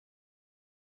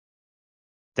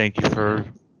Thank you for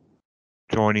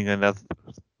joining another.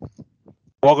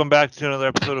 Welcome back to another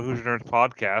episode of Hoosier Nerds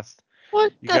Podcast.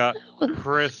 What You the got hell?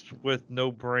 Chris with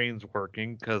no brains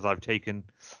working because I've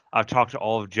talked to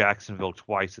all of Jacksonville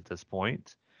twice at this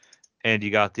point, and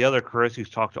you got the other Chris who's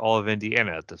talked to all of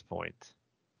Indiana at this point.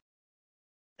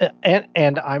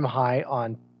 And I'm high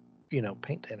on,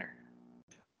 paint thinner.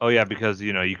 Oh yeah, because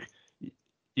you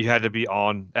had to be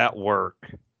on at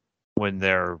work when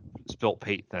they're spilt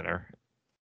paint thinner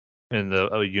in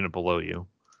the unit below you.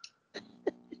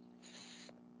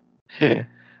 Good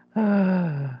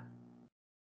God.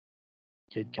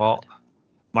 Well,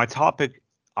 my topic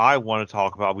I want to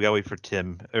talk about, we gotta wait for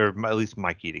Tim, or at least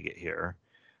Mikey to get here.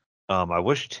 I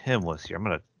wish Tim was here. I'm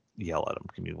gonna yell at him.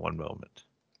 Give me one moment.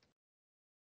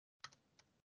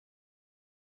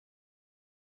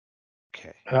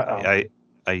 Okay.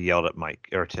 I yelled at Mike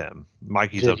or Tim.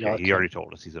 Mikey's Did yell okay. at He already Tim.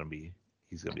 told us he's gonna be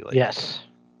late. Yes.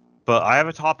 But I have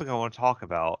a topic I want to talk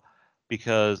about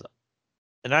because,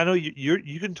 and I know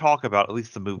you can talk about at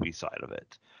least the movie side of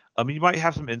it. I mean, you might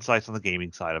have some insights on the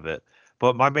gaming side of it,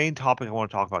 but my main topic I want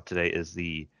to talk about today is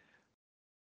the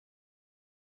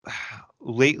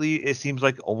lately it seems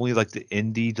like only like the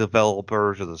indie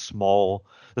developers or the small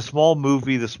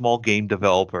game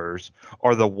developers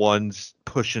are the ones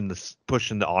pushing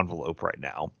the envelope right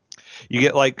now. You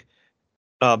get like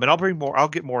and I'll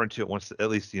get more into it once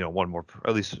at least one more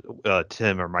at least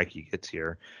Tim or Mikey gets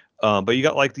here. But you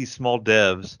got like these small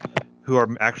devs who are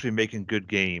actually making good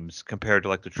games compared to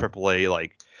like the AAA.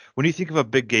 Like when you think of a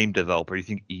big game developer, you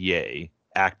think EA,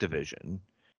 Activision.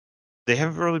 They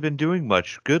haven't really been doing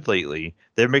much good lately.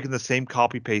 They're making the same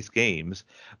copy paste games,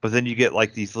 but then you get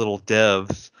like these little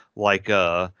devs like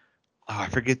I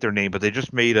forget their name, but they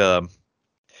made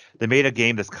a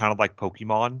game that's kind of like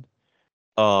Pokemon.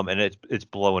 And it's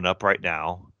blowing up right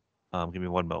now. Give me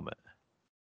one moment.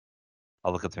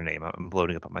 I'll look up their name. I'm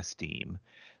loading up on my Steam.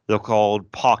 They're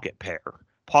called Pocket Pair.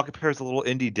 Pocket Pair is a little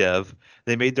indie dev.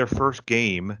 They made their first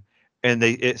game, and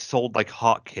it sold like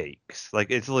hotcakes. Like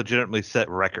it's legitimately set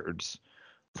records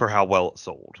for how well it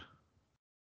sold.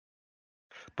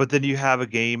 But then you have a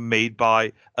game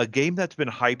that's been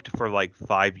hyped for like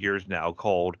 5 years now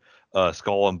called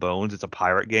Skull and Bones. It's a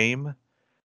pirate game.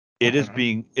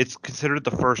 It's considered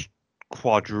the first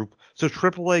quadruple. So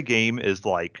AAA game is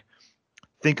like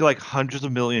think like hundreds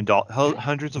of millions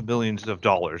of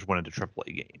dollars went into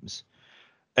AAA games,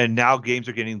 and now games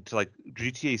are getting to like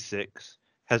GTA 6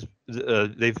 has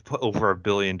they've put over $1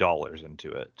 billion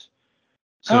into it.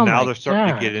 So Oh now my they're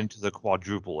starting to get God. into the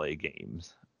quadruple A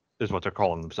games, is what they're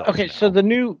calling themselves Okay, now. so the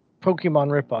new Pokemon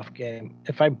ripoff game,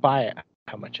 if I buy it,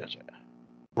 how much is it?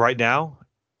 Right now,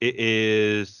 it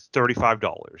is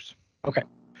 $35. Okay.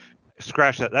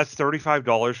 Scratch that. That's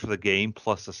 $35 for the game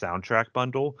plus the soundtrack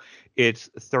bundle. It's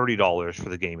 $30 for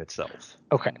the game itself.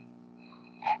 Okay.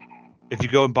 If you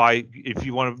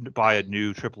want to buy a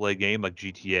new AAA game like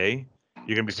GTA,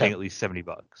 you're gonna be paying at least $70.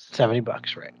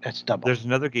 $70, right? That's double. There's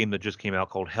another game that just came out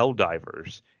called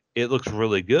Helldivers. It looks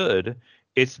really good.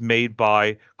 It's made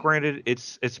by, granted,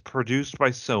 it's produced by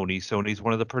Sony. Sony's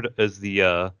one of the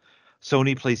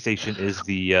Sony PlayStation is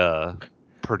the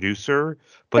producer,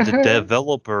 but the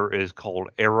developer is called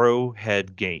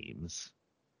Arrowhead Games.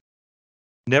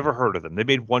 Never heard of them. They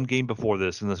made one game before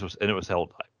this, and it was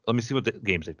Helldivers. Let me see what the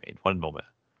games they've made. One moment.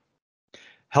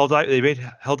 They made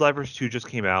Helldivers 2 just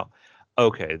came out.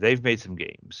 Okay, they've made some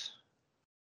games.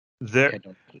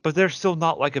 But they're still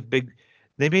not like a big.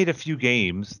 They made a few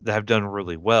games that have done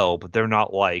really well, but they're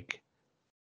not like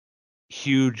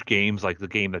huge games like the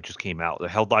game that just came out. The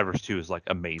Helldivers 2 is like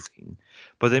amazing.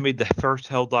 But they made the first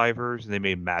Helldivers and they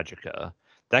made Magicka.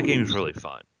 That game is really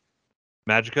fun.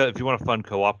 Magicka, if you want a fun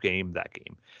co-op game, that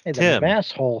game. Hey, Tim, the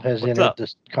masshole has what's entered up?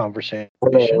 this conversation.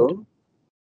 Hello.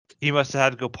 He must have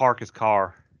had to go park his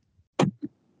car.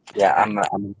 Yeah, I'm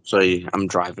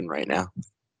driving right now.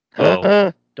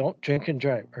 Oh. Don't drink and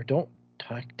drive, or don't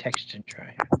text and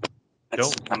drive.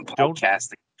 I'm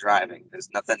podcasting, driving. There's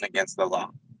nothing against the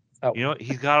law. Oh. You know,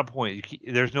 he's got a point.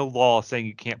 There's no law saying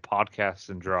you can't podcast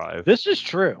and drive. This is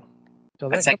true. So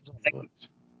that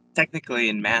technically,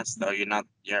 in Mass, though,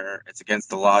 it's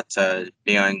against the law to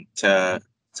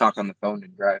talk on the phone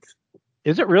and drive.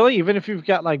 Is it really? Even if you've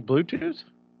got like Bluetooth?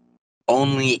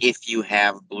 Only if you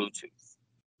have Bluetooth.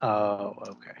 Oh,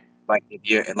 okay. Like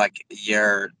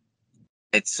if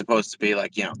it's supposed to be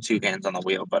like two hands on the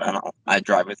wheel, but I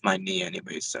drive with my knee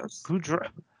anyway. So Who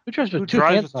drives with two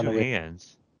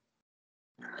hands?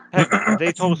 Heck,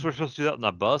 they told us we're supposed to do that on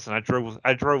the bus, and I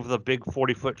drove the big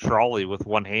 40-foot trolley with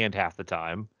one hand half the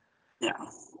time. Yeah.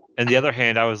 And the other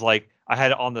hand, I was like, I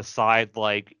had it on the side,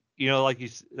 like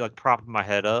like propping my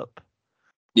head up.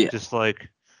 Yeah. Just like,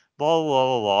 la la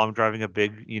la la, I'm driving a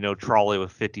big, trolley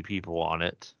with 50 people on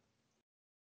it.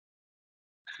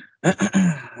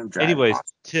 I'm driving Anyways, off.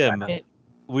 Tim, It-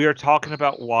 we are talking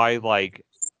about why, like,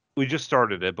 we just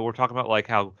started it, but we're talking about, like,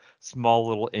 how small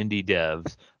little indie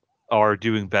devs are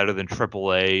doing better than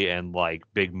AAA and, like,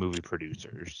 big movie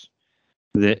producers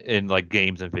in, like,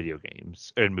 games and video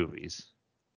games and movies.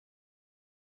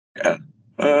 Yeah.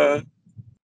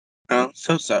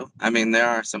 So. I mean, there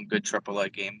are some good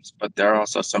AAA games, but there are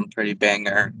also some pretty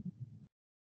banger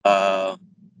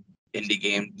indie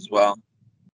games as well.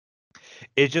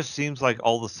 It just seems like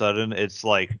all of a sudden it's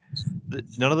like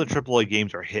none of the AAA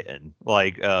games are hitting.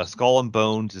 Like Skull and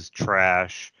Bones is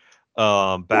trash.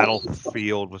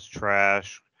 Battlefield was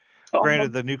trash.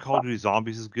 Granted, the new Call of Duty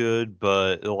Zombies is good,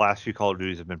 but the last few Call of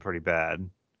Duties have been pretty bad.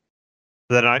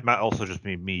 That might also just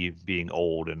be me being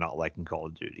old and not liking Call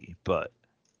of Duty. But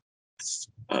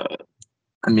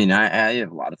I mean, I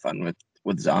have a lot of fun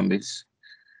with zombies.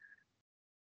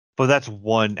 but that's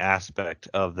one aspect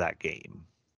of that game.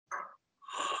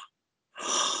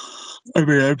 I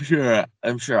mean,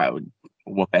 I'm sure I would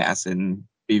whoop ass in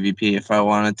PvP if I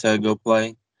wanted to go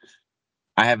play.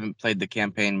 I haven't played the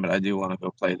campaign, but I do want to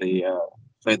go play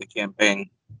the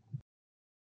campaign.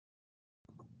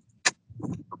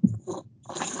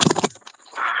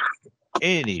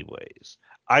 Anyways,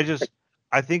 I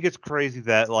think it's crazy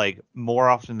that like more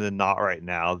often than not right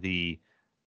now the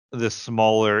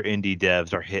smaller indie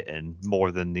devs are hitting more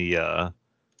than the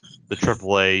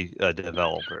AAA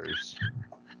developers.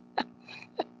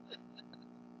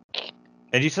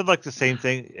 And you said like the same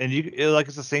thing, and like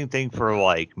it's the same thing for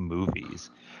like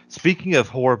movies. Speaking of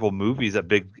horrible movies that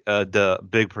the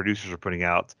big producers are putting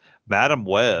out, Madam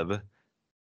Web.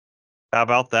 How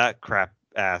about that crap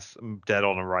ass Dead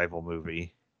on Arrival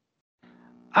movie?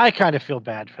 I kind of feel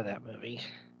bad for that movie.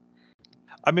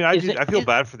 I mean, I feel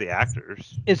bad for the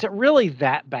actors. Is it really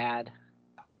that bad?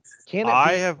 Can it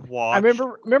I be? have watched. I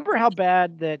remember how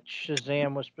bad that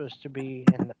Shazam was supposed to be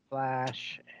in the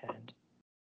Flash, and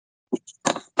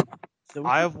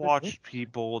I have watched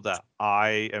people that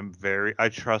I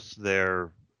trust their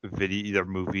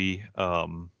movie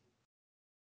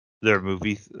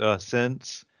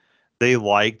sense. They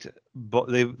liked, but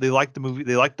they liked the movie.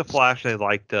 They liked the Flash. They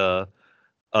liked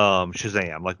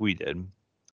Shazam, like we did.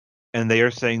 And they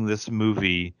are saying this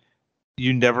movie,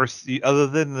 you never see, other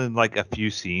than in like a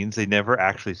few scenes, they never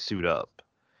actually suit up,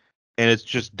 and it's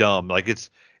just dumb. Like it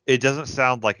doesn't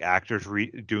sound like actors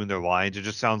doing their lines. It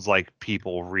just sounds like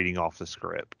people reading off the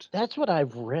script. That's what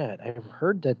I've read. I've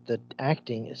heard that the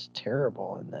acting is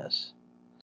terrible in this.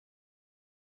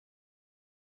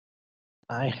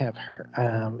 I have heard,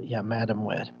 Madam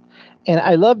Web. And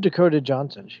I love Dakota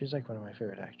Johnson. She's like one of my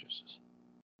favorite actresses.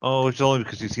 Oh, it's only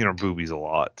because you've seen her boobies a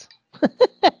lot.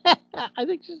 I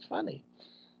think she's funny.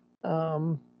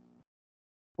 Where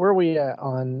are we at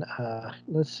on?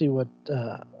 Let's see what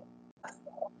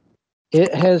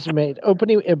it has made.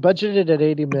 Opening, it budgeted at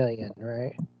 80 million,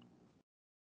 right?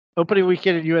 Opening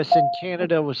weekend in U.S. and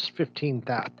Canada was 15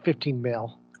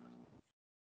 mil.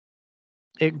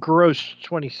 It grossed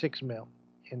 26 mil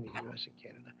in the U.S. and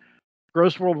Canada.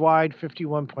 Gross worldwide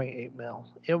 51.8 mil.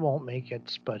 It won't make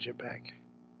its budget back.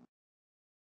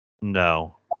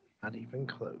 No. Not even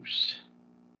close.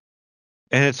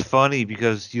 And it's funny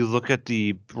because you look at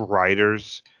the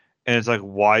writers and it's like,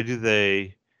 why do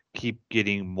they keep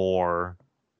getting more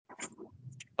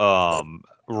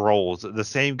roles? The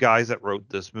same guys that wrote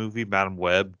this movie, Madam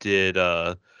Web, did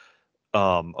what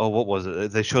was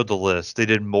it? They showed the list. They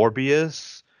did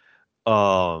Morbius,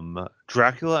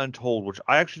 Dracula Untold, which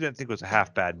I actually didn't think was a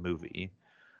half bad movie.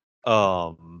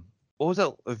 What was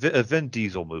that? A Vin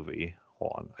Diesel movie.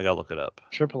 Hold on, I gotta look it up.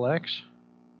 Triple X?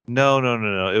 No.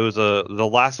 It was The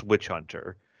Last Witch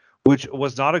Hunter, which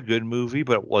was not a good movie,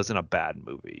 but it wasn't a bad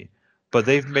movie. But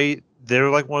they're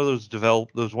like one of those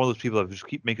people that just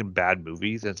keep making bad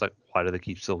movies, and it's like, why do they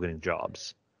keep still getting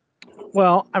jobs?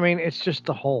 Well, I mean, it's just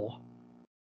the whole.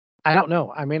 I don't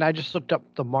know. I mean, I just looked up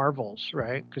the Marvels,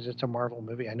 right? Because it's a Marvel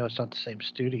movie. I know it's not the same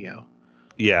studio.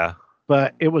 Yeah.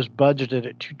 But it was budgeted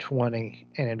at 220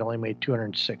 and it only made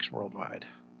 206 worldwide.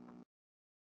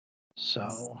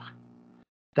 So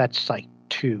that's like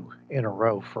 2 in a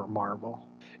row for Marvel.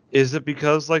 Is it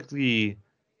because the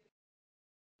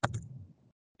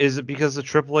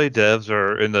AAA devs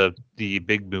are in the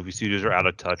big movie studios are out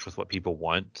of touch with what people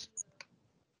want?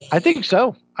 I think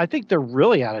so. I think they're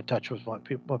really out of touch with what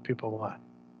people want.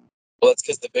 Well, it's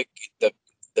because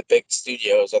the big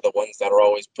studios are the ones that are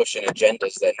always pushing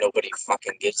agendas that nobody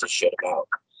fucking gives a shit about.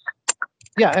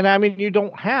 Yeah, and I mean, you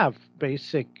don't have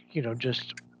basic,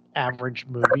 just average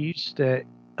movies that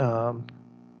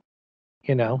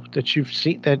that you've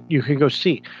seen that you can go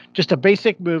see. Just a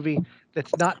basic movie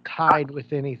that's not tied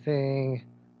with anything,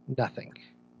 nothing.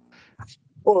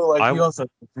 Well, like I you also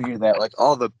figure that like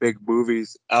all the big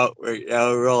movies out right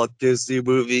now are all Disney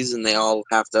movies, and they all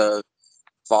have to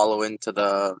follow into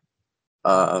the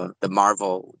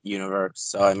Marvel universe.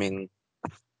 So I mean,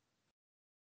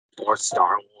 or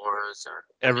Star Wars, or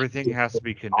I mean, everything has to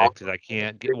be connected. I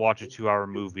can't watch a 2-hour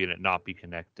movie and it not be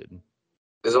connected.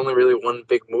 there's only really one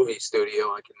big movie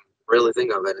studio I can really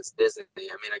think of, and it's Disney. I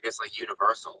mean, I guess like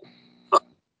Universal.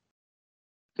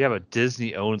 Yeah, but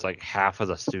Disney owns like half of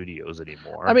the studios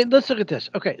anymore. I mean, let's look at this.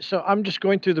 Okay, so I'm just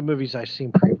going through the movies I've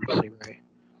seen previously, right?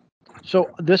 So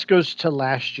this goes to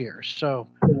last year. So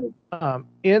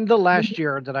in the last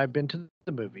year that I've been to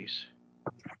the movies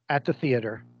at the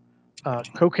theater,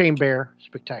 Cocaine Bear,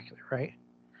 spectacular, right?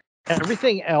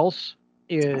 Everything else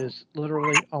is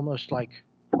literally almost like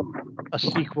a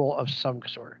sequel of some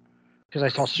sort. Because I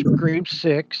saw Scream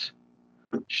 6,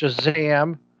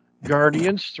 Shazam,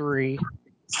 Guardians 3.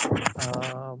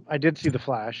 I did see The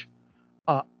Flash.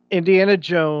 Indiana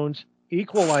Jones,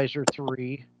 Equalizer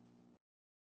 3.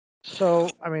 So,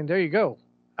 I mean, there you go.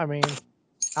 I mean,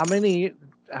 how many,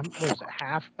 what is it,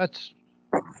 half? That's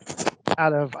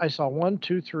out of, I saw 1,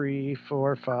 2, 3,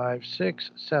 4, 5,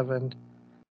 6, 7,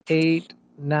 8,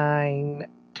 9,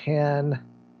 10,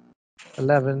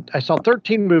 11. I saw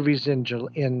 13 movies in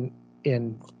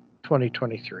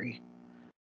 2023.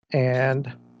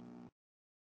 And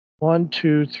 1,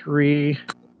 2, 3,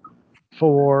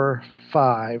 4,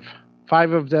 5.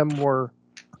 5 of them were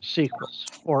sequels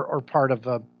or part of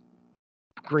a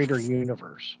greater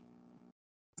universe.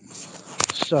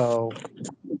 So,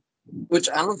 Which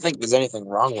I don't think there's anything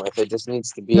wrong with. It just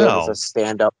needs to be able to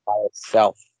stand up by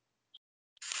itself.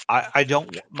 I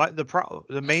don't.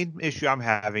 The main issue I'm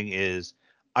having is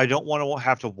I don't want to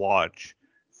have to watch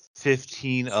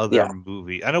 15 other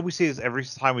movies. I know we say this every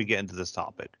time we get into this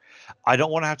topic. I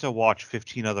don't want to have to watch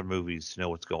 15 other movies to know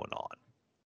what's going on.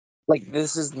 Like,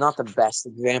 this is not the best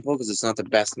example because it's not the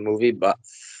best movie, but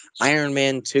Iron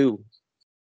Man 2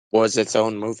 was its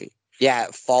own movie. Yeah,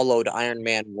 it followed Iron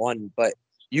Man 1, but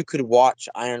you could watch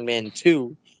Iron Man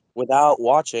 2 without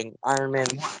watching Iron Man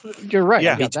 1. You're right.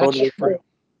 Yeah, that's true.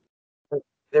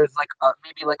 There's like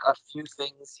maybe like a few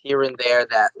things here and there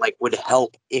that like would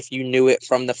help if you knew it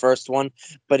from the first one,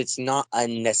 but it's not a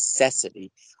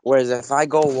necessity. Whereas if I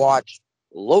go watch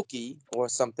Loki or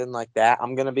something like that,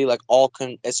 I'm gonna be like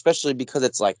especially because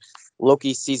it's like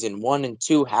Loki season 1 and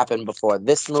 2 happened before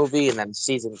this movie, and then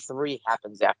season 3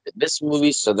 happens after this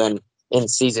movie. So then in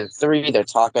season 3, they're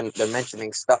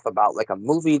mentioning stuff about like a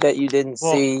movie that you didn't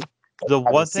see. The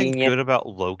one thing good about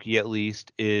Loki, at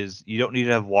least, is you don't need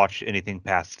to have watched anything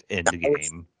past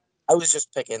Endgame. I was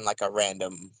just picking like a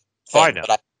random thing, I know.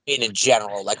 but I mean in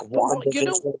general, like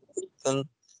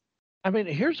I mean,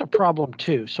 here's a problem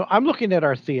too. So I'm looking at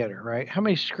our theater, right? How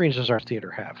many screens does our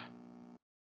theater have?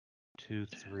 2,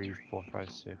 3, 4, 5,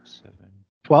 6, 7.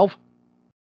 12?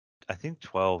 I think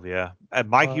 12, yeah.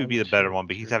 Mikey would be the better one,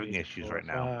 but he's having issues 4, right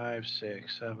now. 5,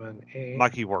 6, 7, 8.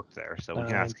 Mikey worked there, so we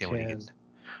can ask him 10. when he gets.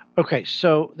 Okay,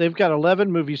 so they've got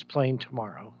 11 movies playing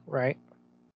tomorrow, right?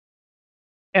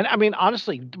 And I mean,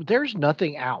 honestly, there's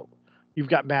nothing out. You've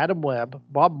got Madam Web,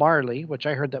 Bob Marley, which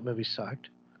I heard that movie sucked.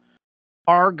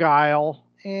 Argyle,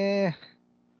 The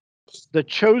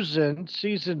Chosen,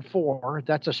 season 4,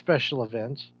 that's a special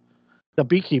event. The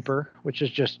Beekeeper, which is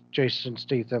just Jason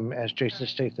Statham as Jason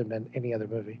Statham in any other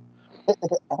movie.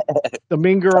 The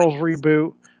Mean Girls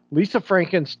reboot, Lisa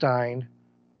Frankenstein,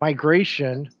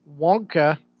 Migration,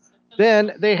 Wonka.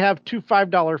 Then they have 2 $5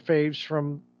 faves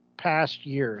from past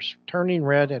years, Turning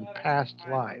Red and Past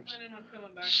Lives.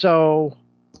 So,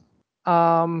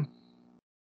 like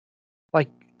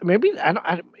maybe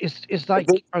it's like,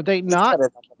 are they not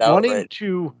wanting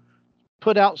to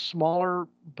put out smaller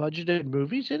budgeted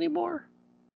movies anymore?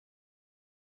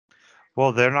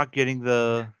 Well, they're not getting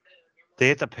they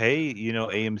have to pay,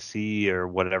 AMC or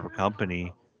whatever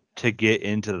company to get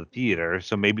into the theater.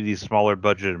 So maybe these smaller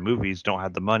budgeted movies don't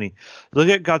have the money. Look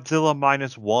at Godzilla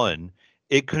 -1.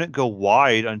 It couldn't go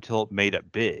wide until it made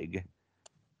it big.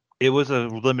 It was a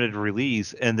limited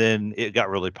release, and then it got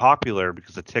really popular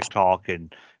because of TikTok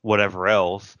and whatever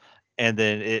else. And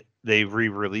then they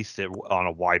re-released it on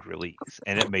a wide release,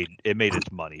 and it made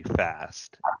its money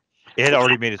fast. It had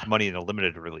already made its money in a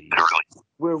limited release.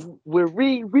 We're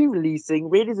re-releasing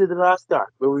Raiders of the Lost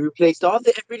Ark, where we replaced all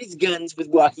the everybody's guns with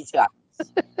walkie-talkies.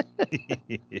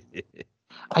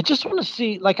 I just want to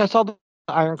see, like I saw the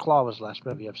Iron Claw was the last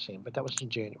movie I've seen, but that was in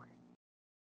January.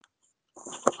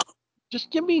 Just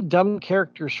give me dumb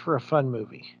characters for a fun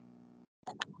movie.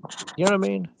 You know what I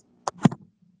mean?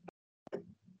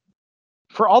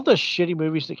 For all the shitty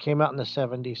movies that came out in the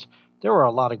 70s, there were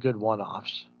a lot of good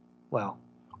one-offs. Well,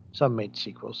 some made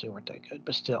sequels, they weren't that good,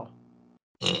 but still.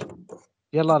 You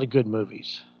had a lot of good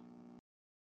movies.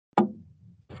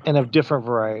 And of different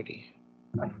variety.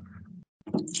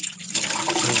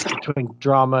 Between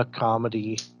drama,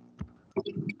 comedy.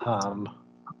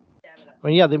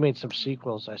 Yeah, they made some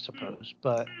sequels, I suppose,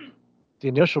 but the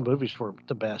initial movies were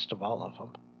the best of all of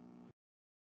them.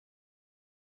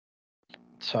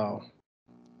 So,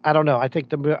 I don't know. I think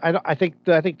the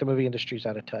movie industry's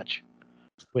out of touch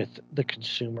with the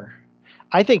consumer.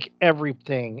 I think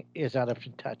everything is out of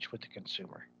touch with the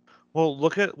consumer. Well,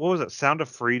 look at what was it, Sound of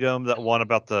Freedom, that one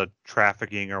about the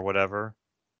trafficking or whatever.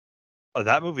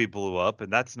 That movie blew up,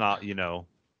 and that's not,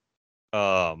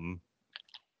 that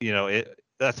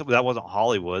wasn't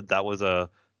Hollywood. That was a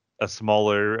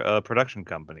smaller production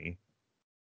company.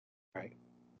 Right.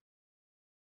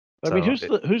 I mean,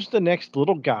 who's the next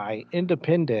little guy,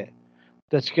 independent,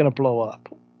 that's going to blow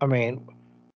up? I mean,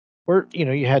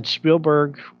 you had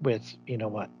Spielberg with,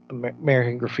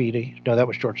 American Graffiti. No, that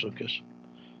was George Lucas.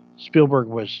 Spielberg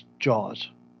was Jaws.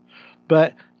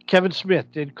 But Kevin Smith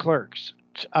did Clerks.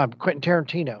 Quentin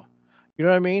Tarantino. You know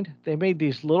what I mean? They made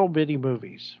these little bitty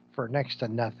movies for next to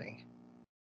nothing.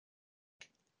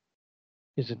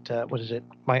 Is it, what is it?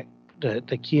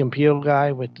 The Key and Peele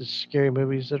guy with the scary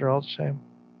movies that are all the same?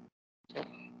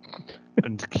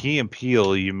 And Key and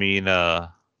Peele, you mean,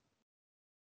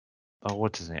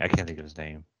 what's his name? I can't think of his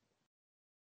name.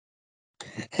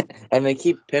 And they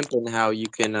keep pimping how you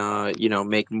can,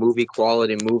 make movie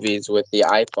quality movies with the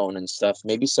iPhone and stuff.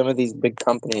 Maybe some of these big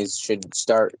companies should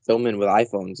start filming with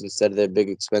iPhones instead of their big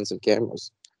expensive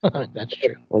cameras. That's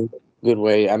true. Good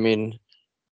way. I mean,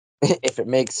 if it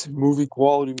makes movie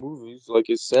quality movies, like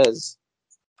it says.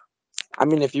 I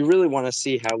mean, if you really want to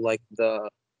see how like the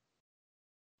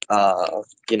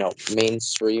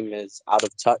mainstream is out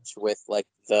of touch with like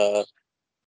the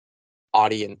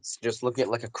audience, just look at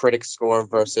like a critic score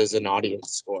versus an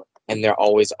audience score, and they're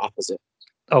always opposite.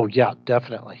 Oh yeah,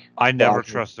 definitely. I never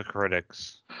trust the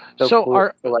critics.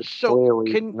 Are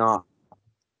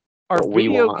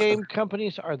video game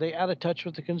companies, are they out of touch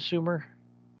with the consumer?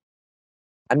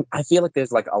 I feel like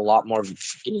there's like a lot more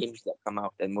games that come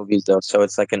out than movies though, so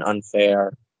it's like an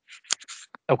unfair.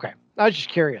 Okay, I was just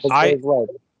curious.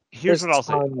 Here's what I'll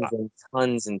say: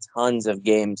 tons and tons of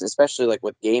games, especially like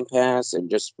with Game Pass and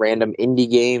just random indie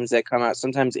games that come out.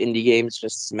 Sometimes indie games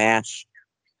just smash,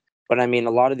 but I mean,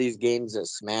 a lot of these games that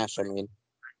smash, I mean,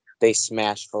 they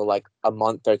smash for like a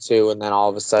month or two, and then all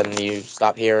of a sudden you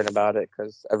stop hearing about it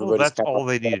because everybody's. Well, that's all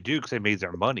they need to do because they made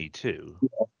their money too.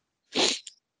 Yeah.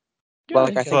 Well,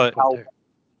 like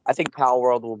I think Pal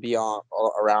World will be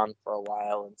around for a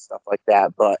while and stuff like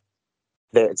that, but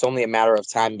it's only a matter of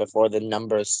time before the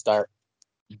numbers start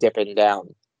dipping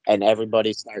down, and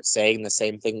everybody starts saying the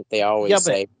same thing that they always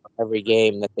say every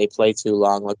game that they play too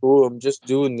long. Like, oh, I'm just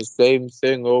doing the same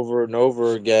thing over and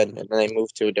over again, and then they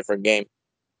move to a different game.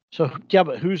 So yeah,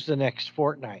 but who's the next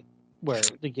Fortnite where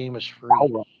the game is free,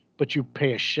 but you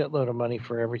pay a shitload of money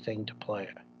for everything to play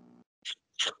it?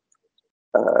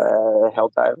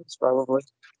 Helldivers, probably.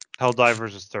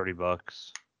 Helldivers is $30.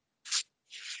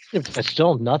 It's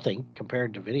still nothing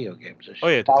compared to video games. Oh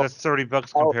yeah, that's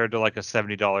 $30 compared to like a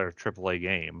 $70 AAA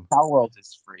game. Pal World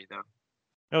is free though.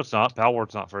 No, it's not. Pal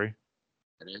World's not free.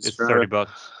 It's $30.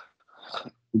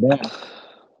 Yeah.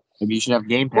 Maybe you should have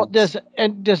Game Pass. Well,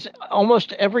 does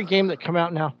almost every game that come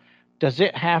out now, does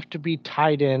it have to be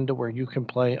tied in to where you can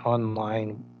play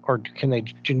online, or can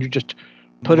you just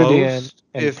put it in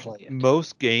and play it?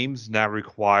 Most games now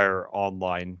require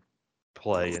online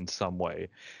play in some way.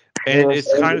 And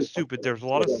it's kind of stupid. There's a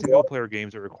lot of single player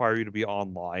games that require you to be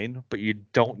online, but you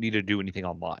don't need to do anything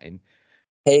online.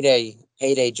 Payday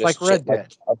just like Red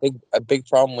Dead. A big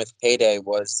problem with Payday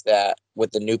was that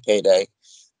with the new Payday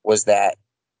was that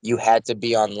you had to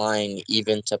be online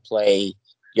even to play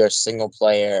your single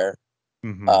player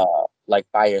like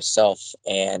by yourself,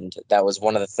 and that was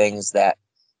one of the things that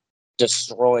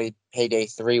destroyed Payday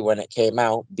 3 when it came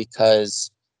out because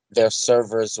their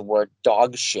servers were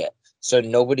dog shit. So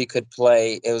nobody could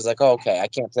play. It was like, oh, okay, I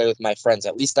can't play with my friends.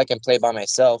 At least I can play by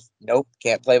myself. Nope,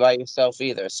 can't play by yourself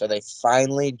either. So they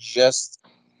finally just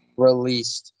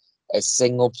released a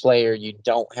single player, you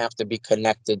don't have to be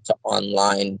connected to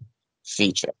online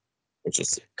feature, which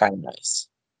is kind of nice.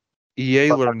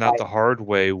 EA learned that the hard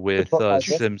way with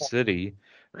SimCity,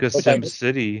 because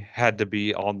SimCity had to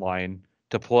be online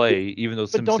to play, even though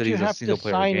SimCity is a single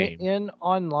player game. But don't you have to sign in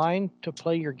online to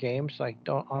play your games? Like,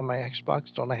 on my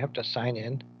Xbox, don't I have to sign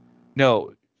in?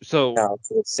 No, no,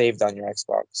 it's saved on your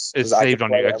Xbox. It's saved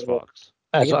on your Xbox.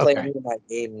 I can play any of my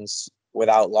games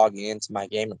without logging into my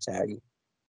gamer tag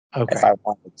Okay. if I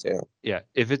wanted to. Yeah,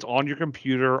 if it's on your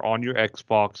computer, on your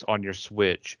Xbox, on your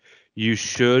Switch, you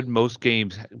should most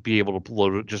games be able to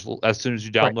load it just as soon as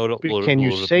you Right. download it. But Load can it, you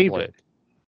load it, and save play it? it.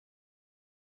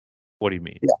 What do you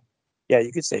mean? Yeah,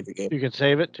 you could save your game. You can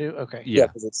save it too. Okay. Yeah, Yeah,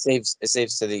 because it saves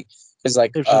to the because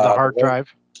like Saves to the hard drive.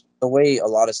 The way a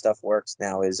lot of stuff works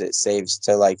now is it saves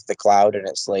to like the cloud and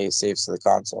it saves to the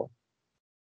console.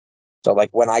 So like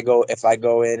if I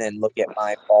go in and look at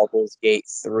my Baldur's Gate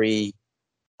 3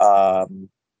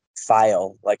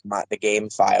 file, like the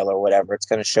game file or whatever, it's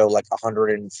going to show like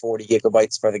 140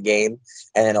 gigabytes for the game,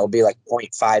 and then it'll be like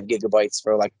 0.5 gigabytes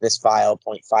for like this file,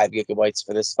 0.5 gigabytes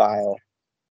for this file.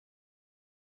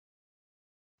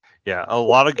 yeah. A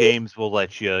lot of games will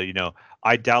let you.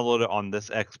 I download it on this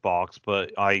Xbox,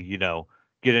 but I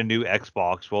get a new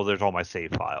Xbox. Well, there's all my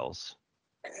save files.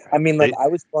 I mean, like I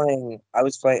was playing.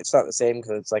 It's not the same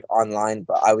because it's like online,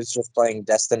 but I was just playing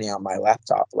Destiny on my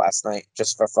laptop last night,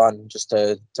 just for fun, just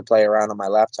to play around on my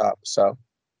laptop. So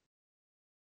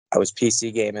I was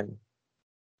PC gaming.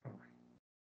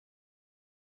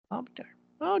 I'm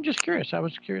just curious. I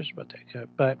was curious about that,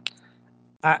 but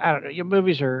I don't know. Your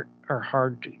movies are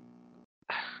hard to.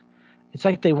 It's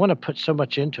like they want to put so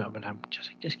much into them, and I'm just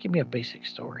like, just give me a basic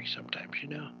story. Sometimes,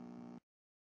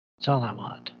 that's all I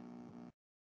want.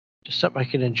 Just something I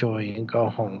can enjoy and go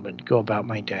home and go about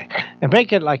my day, and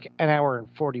make it like an hour and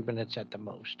 40 minutes at the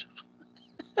most.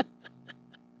 I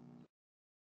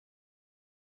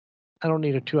don't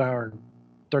need a 2-hour and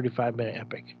 35-minute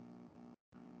epic.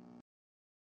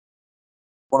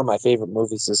 One of my favorite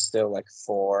movies is still like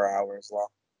 4 hours long,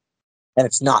 and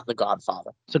it's not The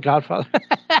Godfather. It's a Godfather.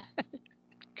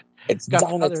 It's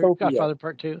Godfather Dinotopia.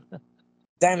 Part 2.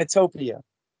 Dinotopia.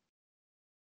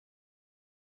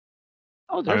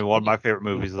 Oh, I mean, one of my favorite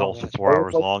movies is also 4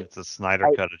 hours long. It's the Snyder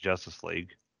Cut of Justice League.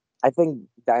 I think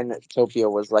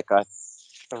Dinotopia was like a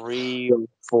 3 or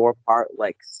 4 part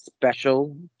like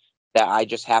special that I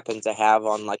just happened to have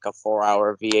on like a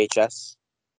 4-hour VHS.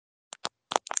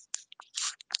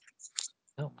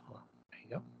 Oh, there you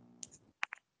go.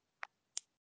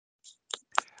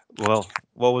 Well,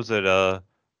 what was it?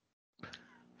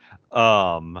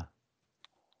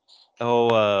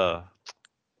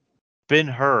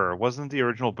 Ben-Hur. Wasn't the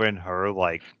original Ben-Hur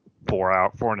like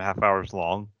 4.5 hours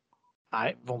long?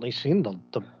 I've only seen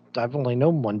I've only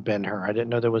known one Ben-Hur. I didn't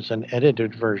know there was an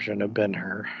edited version of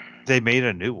Ben-Hur. They made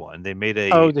a new one. They made a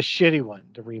the shitty one,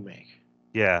 the remake.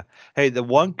 Yeah. Hey, the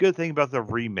one good thing about the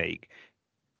remake,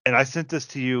 and I sent this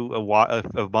to you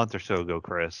a month or so ago,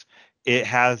 Chris. It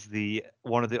has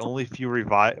one of the only few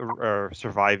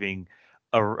surviving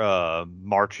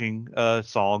marching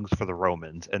songs for the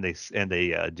Romans, and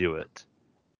they do it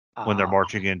when they're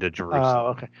marching into Jerusalem. Oh,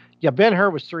 okay. Yeah, Ben-Hur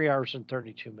was 3 hours and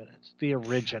 32 minutes. The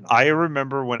original. I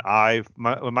remember when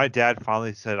my dad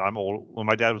finally said I'm old. When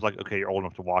my dad was like, "Okay, you're old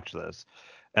enough to watch this,"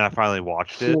 and I finally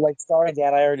watched it. You're like, sorry,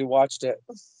 Dad, I already watched it.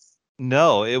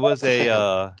 No, it was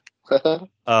a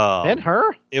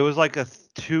Ben-Hur? It was like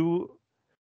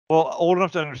old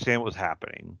enough to understand what was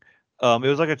happening. It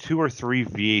was like a 2 or 3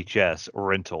 VHS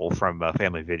rental from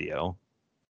Family Video.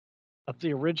 Of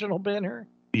the original Ben-Hur?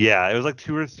 Yeah, it was like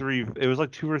 2 or 3. It was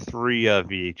like 2 or 3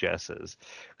 VHSs.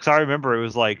 Because I remember it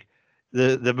was like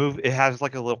the movie. It has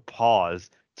like a little pause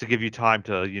to give you time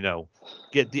to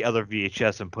get the other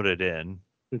VHS and put it in.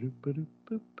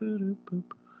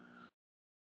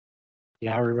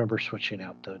 Yeah, I remember switching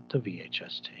out the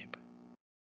VHS tape.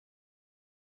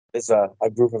 There's a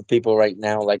group of people right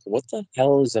now like, what the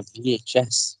hell is a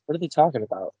VHS? What are they talking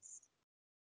about?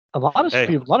 A lot of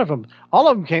people, a lot of them,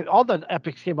 all the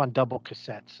epics came on double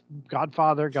cassettes.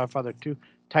 Godfather, Godfather 2,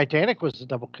 Titanic was a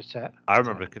double cassette. I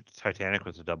remember Titanic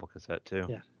was a double cassette too.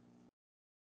 Yeah.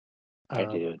 I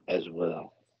do as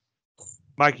well.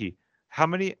 Mikey, how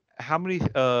many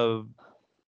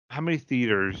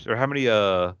theaters or how many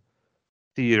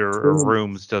theater or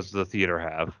rooms does the theater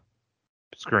have?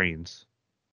 Screens.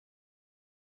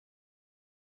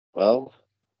 12.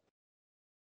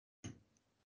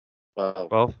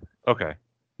 12? Okay.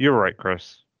 You're right,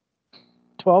 Chris.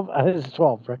 12? I think it's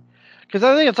 12, right? Because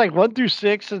I think it's like 1 through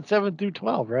 6 and 7 through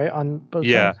 12, right? On both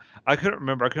sides. I couldn't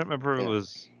remember. I couldn't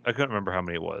remember how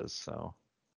many it was, so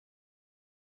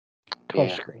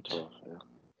 12 screens. 12, yeah.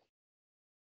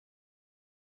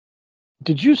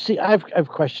 Did you see? I've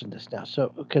questioned this now. So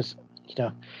because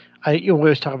you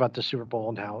always talk about the Super Bowl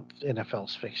and how the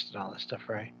NFL's fixed and all that stuff,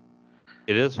 right?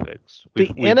 it is fixed.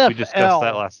 The We discussed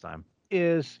that last time.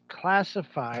 Is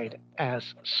classified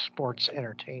as sports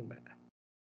entertainment.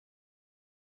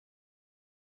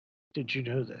 Did you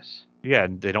know this? Yeah,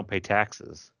 and they don't pay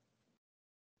taxes.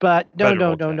 But no.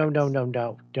 Federal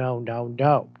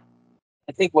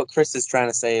I think what Chris is trying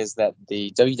to say is that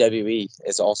the WWE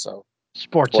is also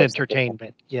Sports Sports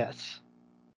entertainment, yes.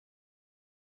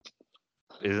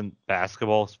 Isn't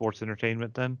basketball sports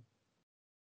entertainment then?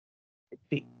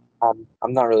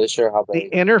 I'm not really sure how The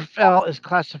they. NFL is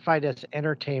classified as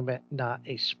entertainment, not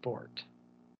a sport.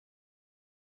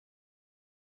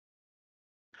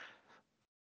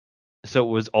 So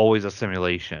it was always a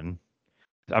simulation.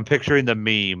 I'm picturing the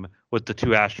meme with the two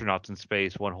astronauts in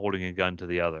space, one holding a gun to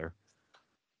the other.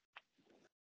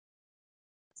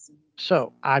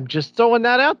 So I'm just throwing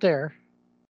that out there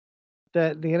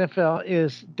that the NFL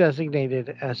is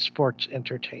designated as sports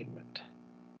entertainment,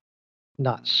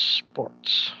 not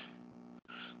sports.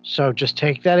 So just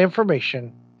take that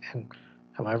information and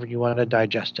however you want to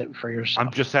digest it for yourself.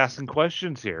 I'm just asking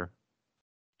questions here.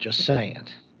 Just saying.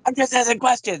 I'm just asking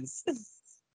questions.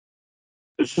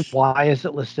 Why is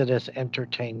it listed as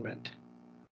entertainment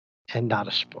and not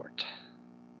a sport?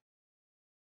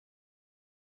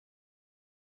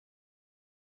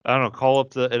 I don't know. Call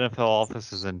up the NFL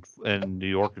offices in New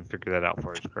York and figure that out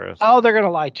for us, Chris. Oh, they're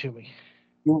gonna lie to me.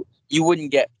 You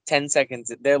wouldn't get 10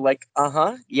 seconds. They're like,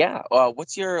 yeah.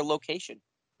 What's your location?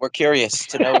 We're curious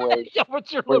to know where. Yeah,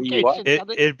 what's your where you are. location?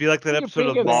 It'd be like that You're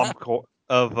episode paying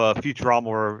of us. Futurama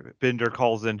where Bender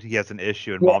calls in, he has an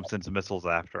issue, and Yeah. Mom sends missiles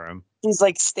after him. He's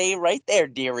like, stay right there,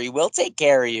 dearie. We'll take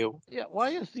care of you. Yeah, why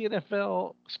is the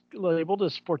NFL labeled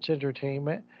as sports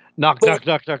entertainment? Knock, But- knock,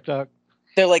 knock, knock, knock.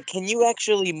 They're like, can you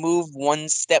actually move one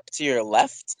step to your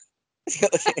left?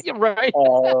 Yeah, right.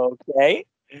 Okay.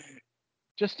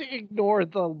 Just to ignore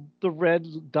the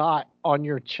red dot on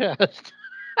your chest.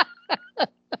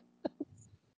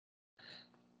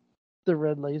 The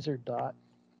red laser dot.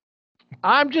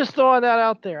 I'm just throwing that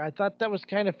out there. I thought that was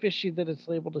kind of fishy that it's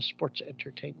labeled as sports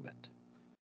entertainment.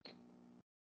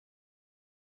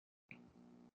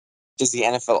 Does the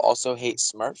NFL also hate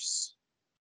Smurfs?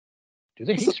 Do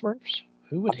they hate Smurfs?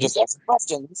 Who would I'm hate just Smurfs? asking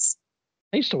questions.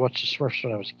 I used to watch the Smurfs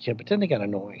when I was a kid, but then they got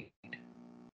annoying.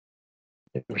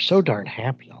 They were so darn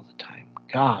happy all the time.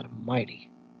 God almighty.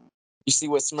 You see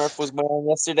what Smurf was wearing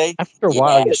yesterday? After a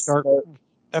while, you Yes, start. Smurf-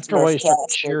 After a while, you start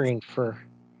Smurftastic. cheering for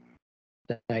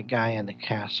that guy in the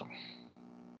castle.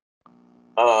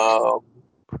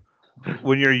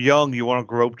 When you're young, you want to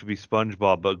grow up to be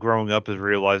SpongeBob, but growing up is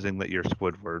realizing that you're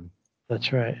Squidward.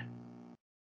 That's right.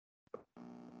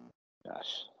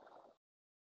 Gosh.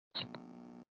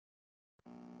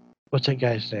 What's that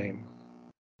guy's name?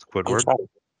 I'm Squidward? trying-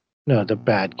 No, the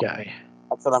bad guy.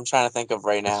 That's what I'm trying to think of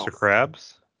right now. Mr.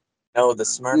 Krabs? No, the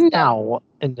Smurf. Now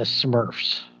in the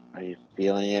Smurfs. Are you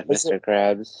feeling it, Is Mr.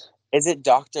 Krabs? Is it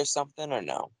Doctor something or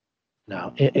no?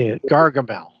 No,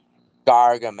 Gargamel.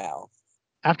 Gargamel.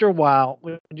 After a while,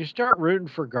 when you start rooting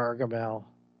for Gargamel,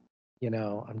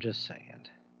 I'm just saying.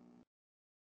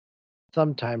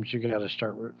 Sometimes you got to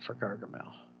start rooting for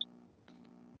Gargamel.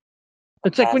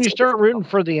 It's like when you start rooting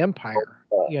for the Empire.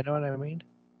 You know what I mean?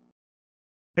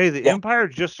 Hey, the Yeah. Empire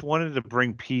just wanted to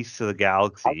bring peace to the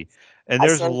galaxy, and I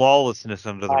there's started- lawlessness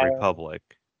under the Empire. Republic.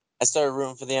 I started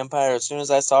rooting for the Empire as soon as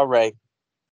I saw Ray.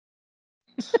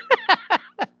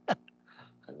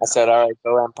 I said, all right,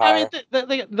 go Empire. I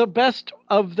mean, the best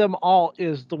of them all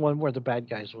is the one where the bad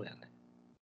guys win.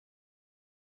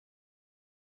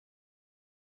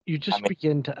 You just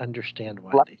begin to understand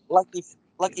why.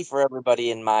 Lucky for everybody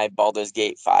in my Baldur's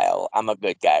Gate file, I'm a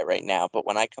good guy right now. But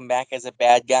when I come back as a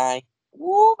bad guy,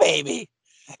 woo, baby,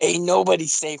 ain't nobody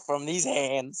safe from these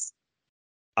hands.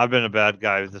 I've been a bad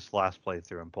guy this last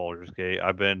playthrough in Baldur's Gate.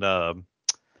 I've been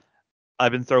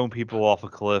throwing people off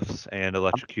of cliffs and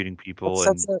electrocuting people,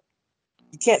 and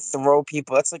You can't throw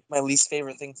people. That's like my least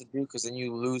favorite thing to do because then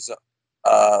you lose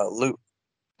loot.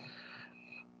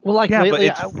 Well, like yeah, lately,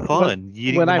 but it's fun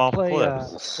yeeting when them I off play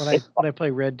cliffs. when I play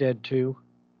Red Dead 2,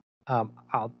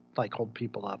 I'll like hold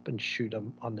people up and shoot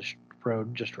them on the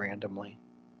road just randomly,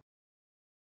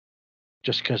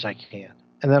 just because I can,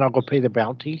 and then I'll go pay the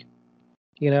bounty,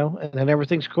 and then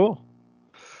everything's cool.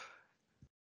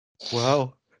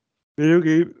 Wow,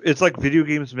 it's like video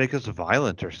games make us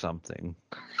violent or something.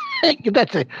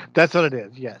 That's it. That's what it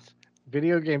is. Yes,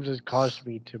 video games has caused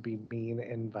me to be mean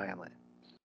and violent.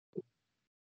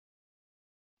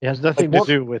 It has nothing to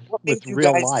do with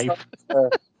real life.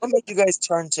 What made you guys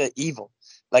turn to evil?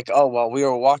 Like, oh well, we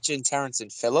were watching Terrence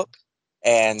and Phillip,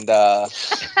 and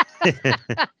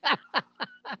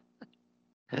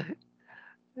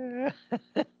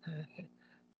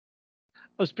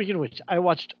Oh, speaking of which, I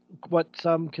watched what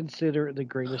some consider the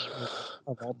greatest movie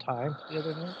of all time the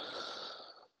other night.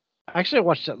 Actually, I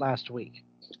watched it last week.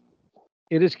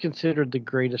 It is considered the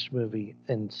greatest movie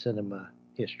in cinema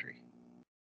history.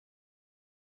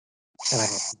 and I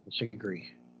have to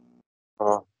disagree.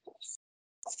 Uh,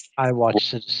 I watched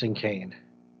Citizen Kane.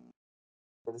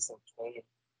 Citizen Kane.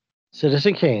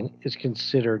 Citizen Kane is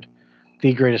considered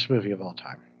the greatest movie of all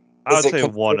time. I would Is it say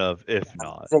one considered- of, if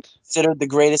not. Is it considered the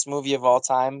greatest movie of all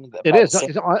time? It by is. the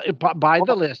same- By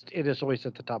the list, it is always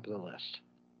at the top of the list.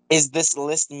 Is this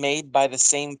list made by the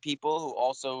same people who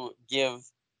also give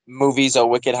movies a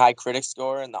wicked high critic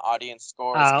score and the audience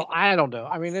scores? I don't know.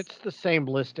 I mean, it's the same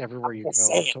list everywhere you go. just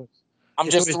saying. So I'm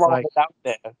it's just always throwing like- it out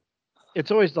there. it's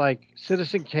always like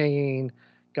Citizen Kane,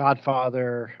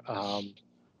 Godfather,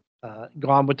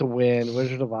 Gone with the Wind,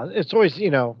 Wizard of Oz. It's always,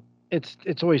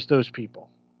 it's always those people.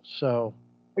 So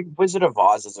Like, Wizard of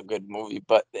Oz is a good movie,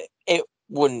 but it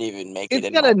wouldn't even make it it's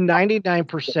in. got a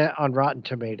 99% on Rotten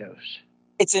Tomatoes.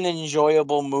 It's an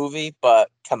enjoyable movie, but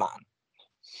come on.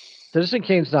 Citizen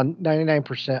Kane's on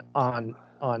 99% on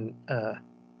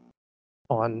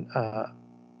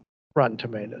Rotten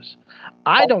Tomatoes.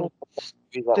 I don't It's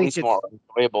at think least it's. more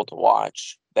enjoyable to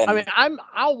watch than I mean,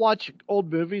 I'll watch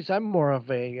old movies. I'm more of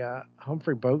a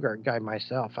Humphrey Bogart guy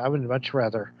myself. I would much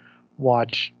rather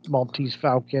watch Maltese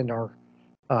Falcon or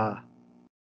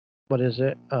what is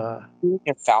it?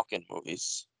 Falcon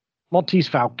movies. Maltese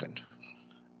Falcon.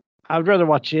 I would rather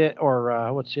watch it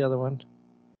or what's the other one?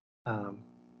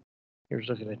 Here's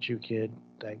looking at you, kid.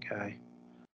 That guy.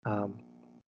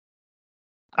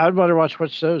 I would rather watch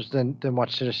those than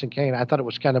watch Citizen Kane. I thought it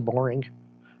was kind of boring.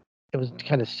 It was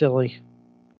kind of silly.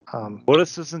 What is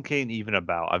Citizen Kane even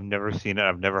about? I've never seen it.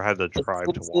 I've never had the drive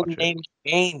to watch it. Name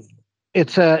Kane.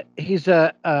 He's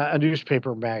a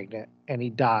newspaper magnate and he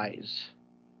dies.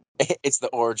 It's the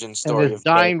origin And story his of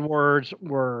dying words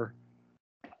were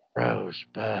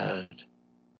Rosebud.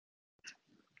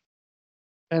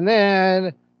 And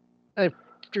then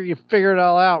after you figure it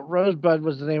all out, Rosebud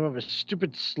was the name of a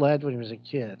stupid sled when he was a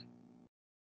kid.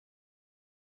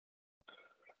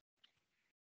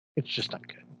 It's just not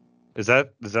good. Is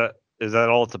that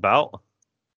all it's about?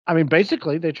 I mean,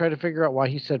 basically, they try to figure out why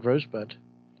he said Rosebud.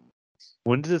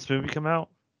 When did this movie come out?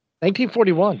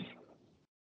 1941.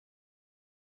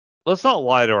 Let's not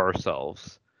lie to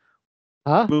ourselves.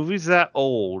 Huh? Movies that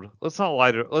old. Let's not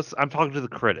lie to. I'm talking to the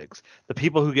critics, the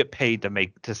people who get paid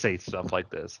to say stuff like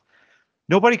this.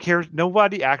 Nobody cares.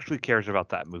 Nobody actually cares about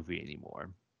that movie anymore.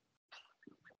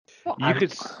 Well, You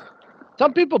could.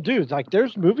 some people do. Like,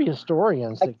 there's movie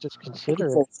historians that just consider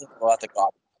it. About the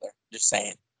Godfather. Just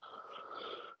saying.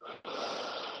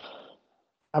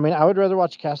 I mean, I would rather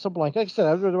watch Casablanca. Like I said,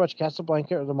 I would rather watch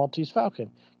Casablanca or the Maltese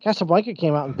Falcon. Casablanca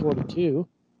came out in 42.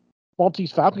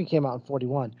 Maltese Falcon came out in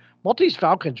 41. Maltese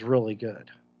Falcon's really good.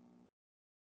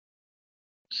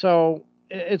 So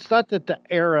it's not that the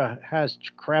era has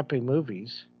crappy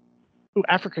movies. Ooh,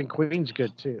 African Queen's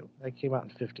good too. That came out in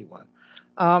 51.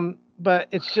 But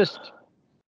it's just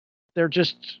they're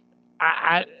just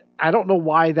I don't know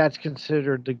why that's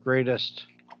considered the greatest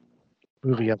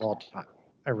movie of all time.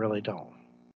 I really don't.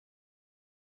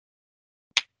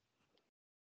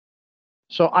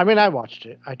 So I mean, I watched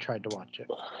it. I tried to watch it.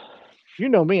 You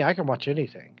know me, I can watch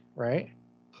anything, right?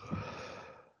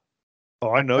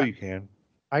 Oh, I know you can.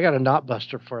 I got a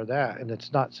Knotbuster for that, and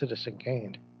it's not Citizen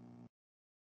Kane.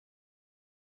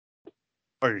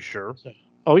 Are you sure?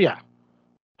 Oh yeah,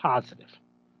 positive.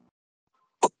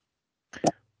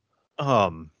 I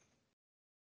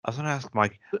was gonna ask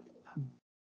Mike.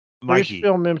 British Mikey,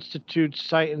 Film Institute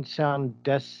Sight and Sound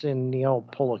Decennial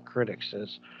Poll of Critics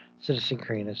says Citizen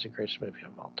Kane is the greatest movie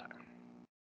of all time.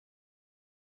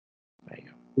 There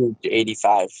you go.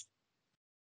 85.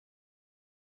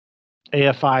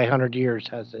 AFI 100 Years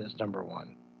has it as number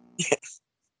one.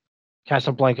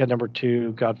 Casablanca number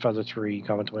 2, Godfather 3,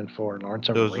 Gone with the Wind 4, Lawrence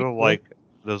of those are Arabia. like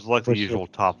the Which usual is-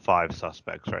 top 5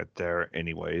 suspects right there.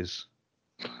 Anyways,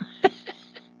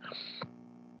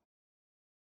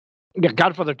 Yeah,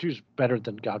 Godfather 2 is better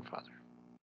than Godfather.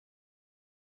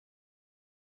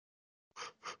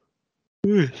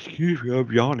 excuse me,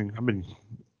 I'm yawning. I've been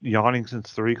yawning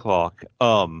since 3 o'clock.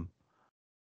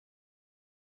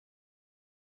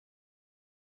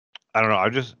 I don't know. I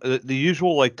just the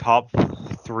usual like top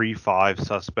 3-5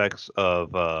 suspects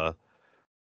of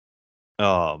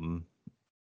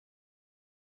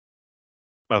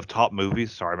top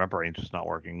movies. Sorry, my brain's just not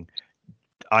working.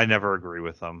 I never agree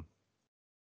with them.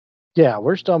 Yeah,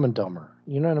 where's Dumb and Dumber?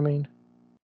 You know what I mean?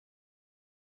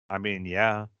 I mean,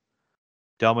 yeah,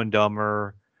 Dumb and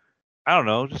Dumber. I don't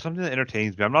know, just something that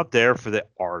entertains me. I'm not there for the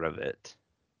art of it.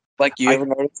 Like, you ever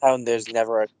notice how there's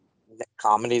never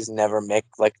comedies never make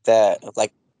like that,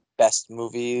 like best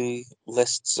movie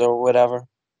lists or whatever?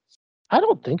 I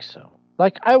don't think so.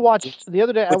 Like I watched the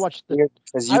other day. I watched the.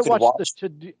 Because you I could watched watch. the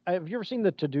to-do. Have you ever seen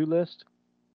the to-do list?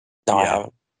 No, I Yeah.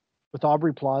 haven't. with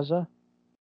Aubrey Plaza.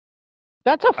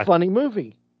 That's a funny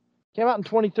movie. Came out in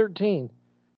 2013.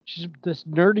 She's this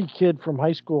nerdy kid from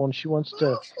high school, and she wants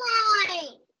to.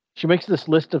 She makes this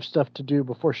list of stuff to do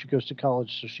before she goes to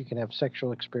college, so she can have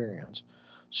sexual experience.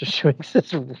 So she makes this.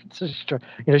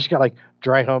 She's got like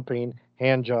dry humping,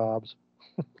 hand jobs,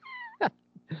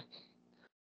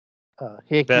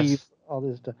 hickeys, Best. all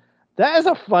this stuff. That is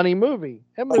a funny movie.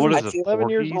 That What movie's is it? 11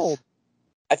 years Porky's? old.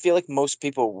 I feel like most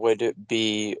people would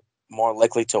be more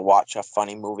likely to watch a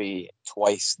funny movie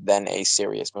twice than a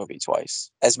serious movie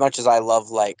twice. As much as I love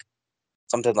like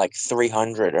something like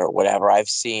 300 or whatever, I've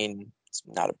seen, it's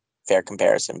not a fair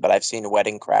comparison, but I've seen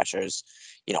Wedding Crashers,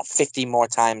 50 more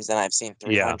times than I've seen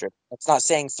 300. It's not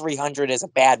saying 300 is a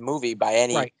bad movie by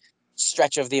any Right.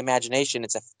 stretch of the imagination.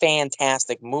 It's a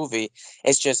fantastic movie.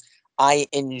 It's just I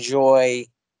enjoy,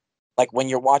 like, when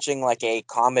you're watching like a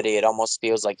comedy, it almost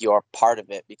feels like you're part of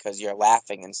it because you're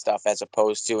laughing and stuff, as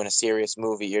opposed to in a serious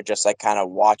movie, you're just like kind of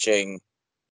watching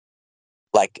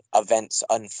like events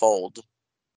unfold,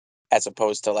 as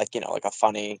opposed to like, like a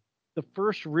funny. The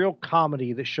first real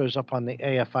comedy that shows up on the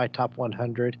AFI Top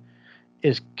 100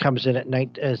 comes in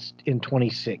in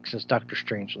 26 as Doctor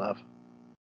Strangelove.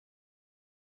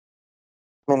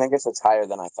 I mean, I guess it's higher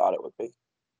than I thought it would be.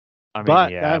 I mean,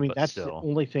 But yeah, but but that's still. the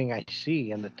only thing I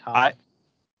see in the top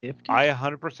 50. I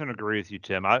 100% agree with you,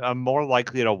 Tim. I'm more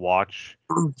likely to watch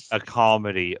a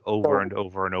comedy over and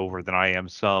over and over than I am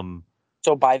some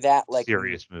So by that, like,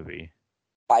 serious movie.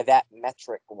 by that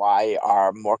metric, why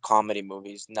are more comedy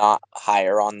movies not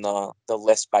higher on the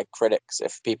list by critics?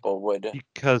 If people would,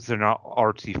 Because they're not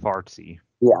artsy fartsy.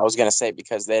 yeah, I was gonna say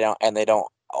because they don't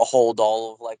hold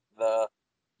all of like the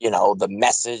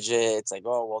message. It's like,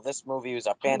 oh well, this movie was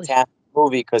a fantastic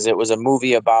movie because it was a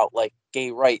movie about like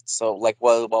gay rights. So like,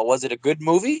 well, was it a good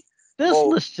movie? This Well,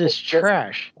 list is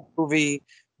trash. movie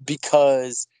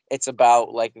because it's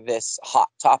about like this hot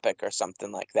topic or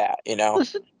something like that,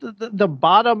 Listen, the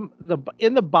bottom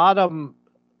in the bottom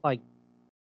like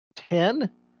 10,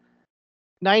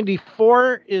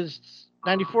 94 is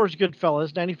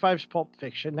Goodfellas, 95 is Pulp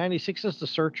Fiction, 96 is The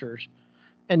Searchers,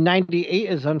 and 98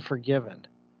 is Unforgiven.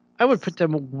 I would put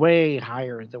them way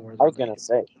higher than where I they're was gonna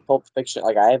say Pulp Fiction.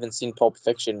 Like, I haven't seen Pulp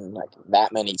Fiction like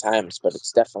that many times, but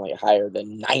it's definitely higher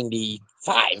than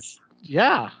 95.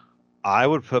 Yeah. I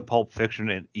would put Pulp Fiction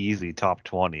in easy top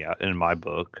 20 in my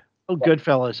book. Oh,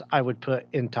 Goodfellas, I would put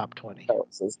in top 20 So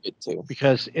it's good too.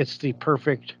 because it's the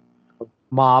perfect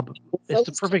mob. It's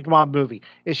the perfect mob movie.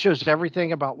 It shows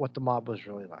everything about what the mob was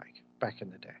really like back in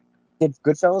the day. Did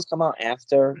Goodfellas come out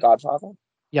after Godfather?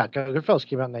 Yeah, Goodfellas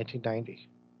came out in 1990.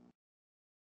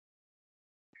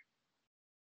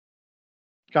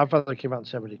 Godfather came out in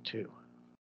 72.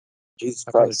 Jesus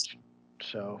Christ.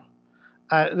 So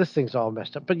this thing's all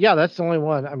messed up. But yeah, that's the only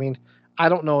one. I mean, I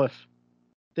don't know if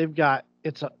they got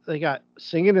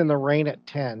Singing in the Rain at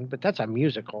 10, but that's a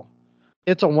musical.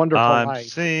 It's a Wonderful I'm Life.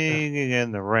 singing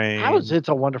in the rain. How is It's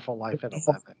a Wonderful Life at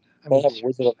 11? I They mean, have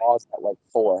Wizard of Oz at like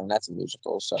 4, and that's a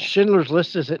musical. So Schindler's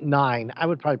List is at 9. I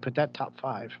would probably put that top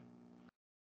 5.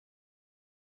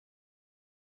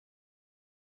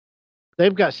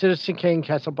 They've got Citizen Kane,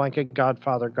 Casablanca,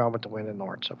 Godfather, Gone with the Wind, and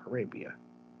Lawrence of Arabia.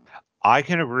 I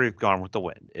can agree with Gone with the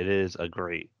Wind. It is a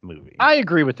great movie. I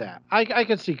agree with that. I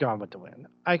can see Gone with the Wind.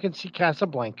 I can see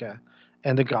Casablanca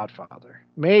and The Godfather.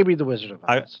 Maybe The Wizard of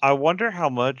Oz. I wonder how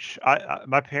much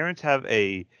my parents have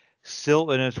a still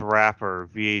in its wrapper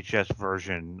VHS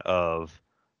version of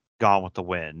Gone with the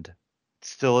Wind,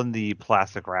 still in the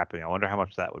plastic wrapping. I wonder how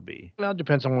much that would be. Well, it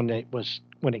depends on when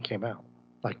it came out.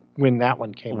 Like when that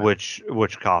one came out.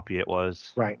 Which copy it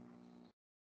was. Right.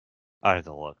 I have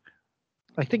to look.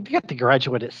 I think they got The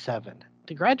Graduate at 7.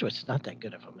 The Graduate's not that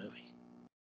good of a movie.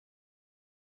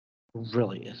 It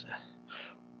really isn't.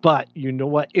 But you know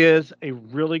what is a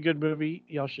really good movie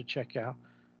y'all should check out?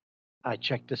 I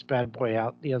checked this bad boy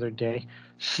out the other day.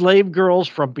 Slave Girls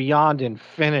from Beyond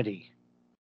Infinity.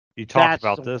 You talked That's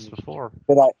about the this one. before.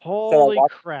 Holy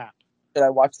crap. Did I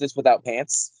watch this without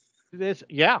pants? This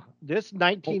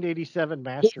 1987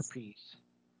 masterpiece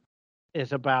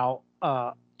is about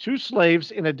two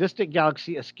slaves in a distant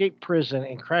galaxy escape prison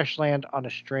and crash land on a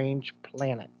strange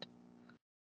planet.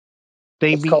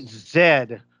 They meet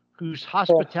Zed, whose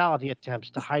hospitality attempts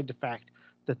to hide the fact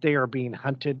that they are being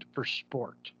hunted for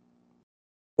sport.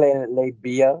 Planet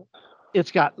Labia.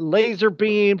 It's got laser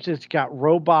beams, it's got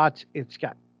robots, it's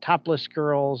got topless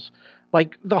girls.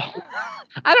 Like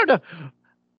I don't know.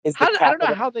 I don't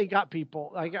know how they got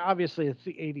people. Like, obviously it's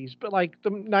the 80s, but like the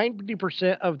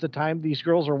 90% of the time these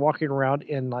girls are walking around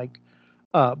in like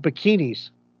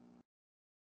bikinis,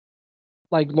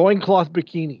 like loincloth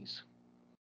bikinis.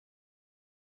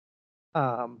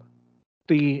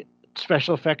 The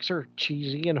special effects are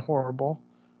cheesy and horrible.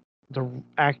 The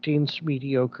acting's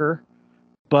mediocre,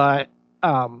 but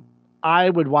I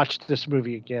would watch this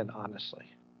movie again,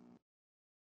 honestly,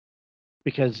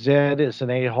 because Zed is an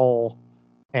a-hole,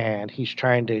 and he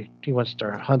wants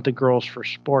to hunt the girls for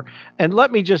sport. And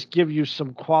let me just give you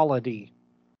some quality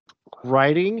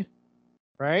writing,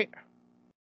 right?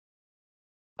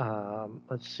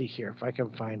 Let's see here if I can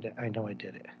find it. I know I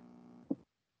did it.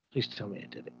 Please tell me I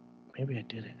did it. Maybe I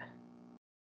did it.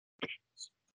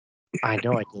 I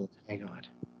know I did. Hang on.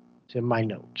 It's in my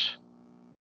notes.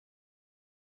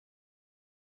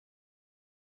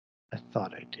 I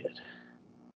thought I did.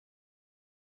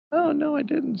 Oh, no, I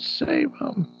didn't save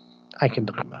them. I can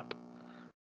look them up.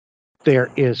 There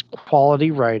is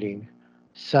quality writing,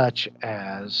 such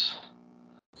as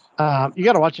you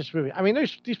got to watch this movie. I mean,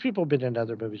 these people have been in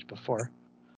other movies before.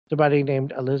 Somebody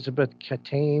named Elizabeth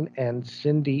Catane and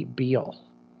Cindy Beale,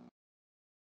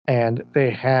 and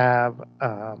they have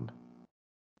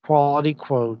quality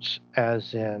quotes,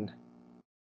 as in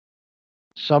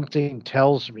something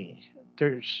tells me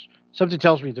there's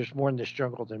more in this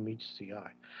jungle than meets the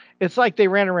eye. It's like they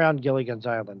ran around Gilligan's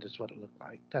Island, is what it looked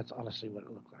like. That's honestly what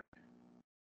it looked like.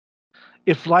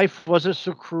 If life wasn't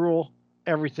so cruel,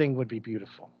 everything would be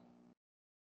beautiful.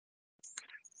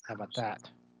 How about that?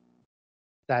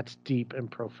 That's deep and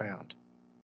profound.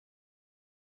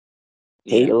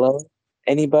 Halo?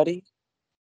 Anybody?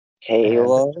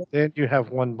 Halo? And then you have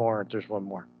one more. There's one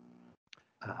more.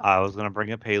 I was gonna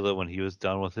bring up Halo when he was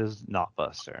done with his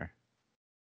Knotbuster.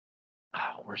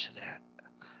 Oh, where's it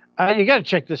at? You got to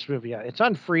check this movie out. It's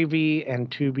on Freevee and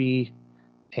Tubi,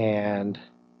 and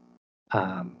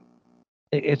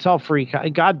it's all free.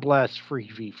 God bless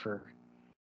Freevee for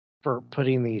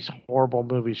putting these horrible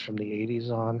movies from the 80s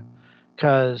on,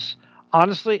 because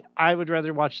honestly, I would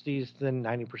rather watch these than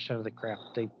 90% of the crap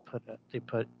they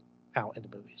put out in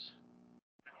the movies.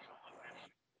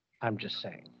 I'm just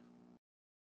saying.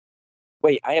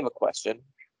 Wait, I have a question.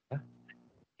 Yeah.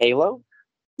 Halo?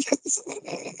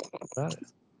 Got it.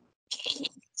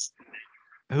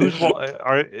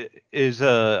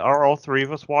 Are all three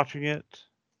of us watching it?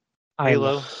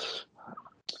 Halo?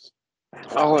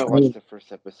 I only watched the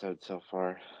first episode so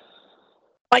far.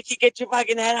 Mikey, get your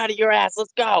fucking head out of your ass.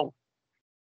 Let's go.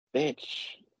 Bitch.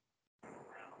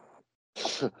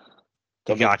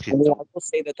 He got you. I will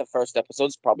say that the first episode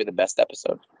is probably the best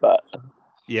episode, but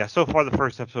Yeah, so far the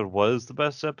first episode was the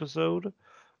best episode.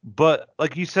 But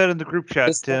like you said in the group chat,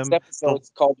 this Tim, next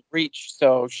episode's called Reach,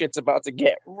 so shit's about to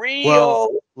get real. well,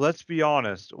 let's be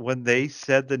honest. When they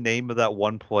said the name of that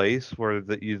one place where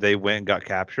they went and got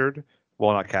captured,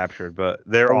 well, not captured, but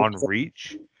they're on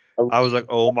Reach, I was like,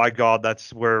 oh my god,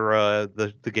 that's where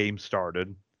the game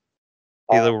started.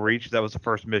 Halo Reach, that was the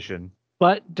first mission.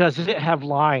 But does it have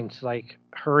lines like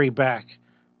 "Hurry back"?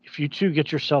 If you two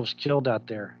get yourselves killed out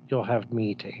there, you'll have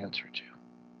me to answer to.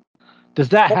 Does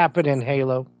that happen in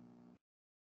Halo?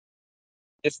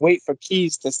 Just wait for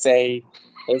Keys to say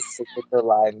his signature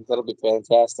lines. That'll be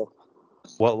fantastic.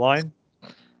 What line?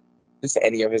 Just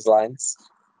any of his lines.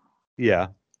 Yeah.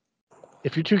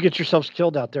 If you two get yourselves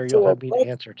killed out there, you'll have me to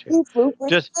answer to.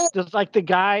 Just like the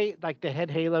guy, like the head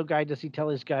Halo guy, does he tell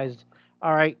his guys,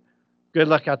 all right, good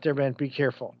luck out there, man, be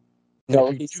careful. No,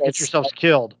 if you get yourselves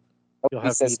killed, you'll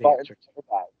have me to answer to.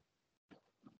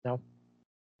 No?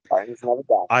 Spartans never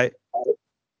die. I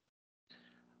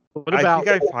think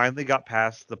I finally got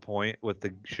past the point with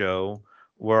the show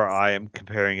where I am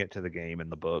comparing it to the game in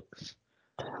the books.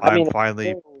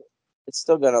 It's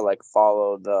still gonna like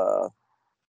follow the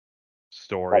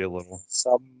story a little.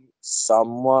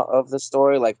 Somewhat of the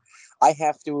story. Like I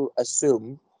have to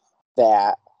assume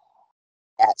that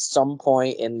at some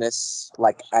point in this,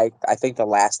 like I think the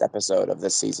last episode of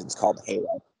this season is called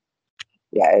Halo.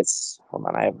 Yeah, hold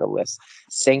on, I have the list.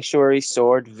 Sanctuary,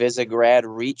 Sword, Visegrad,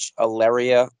 Reach,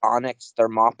 Aleria, Onyx,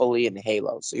 Thermopylae, and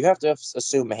Halo. So you have to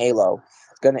assume Halo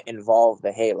is going to involve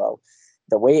the Halo.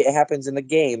 The way it happens in the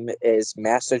game is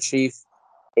Master Chief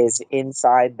is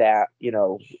inside that,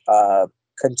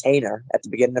 container at the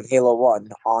beginning of Halo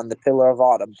 1 on the Pillar of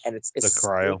Autumn, and it's the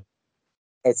cryo.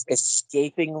 It's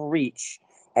escaping Reach,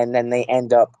 and then they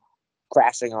end up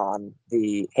crashing on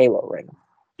the Halo ring.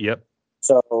 Yep.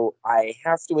 So I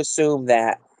have to assume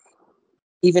that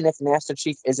even if Master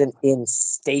Chief isn't in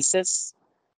stasis,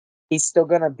 he's still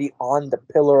going to be on the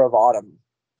Pillar of Autumn.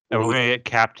 And we're going to get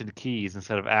Captain Keyes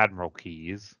instead of Admiral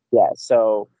Keyes. Yeah,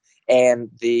 so, and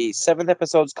the 7th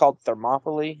episode's called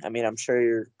Thermopylae. I mean, I'm sure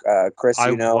you're, Chris, as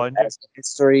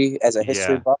a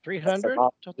history buff. 300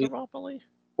 Thermopylae?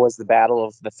 Was the Battle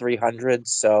of the 300,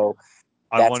 so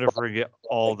I That's wonder if what- we get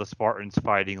all the Spartans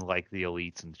fighting like the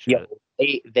elites and Yeah,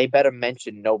 shit. they better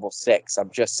mention Noble Six. I'm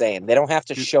just saying they don't have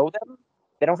to Dude. show them.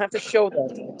 They don't have to show them.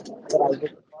 But I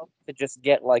would love to just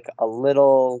get like a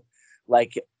little,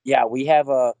 like, yeah, we have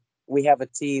a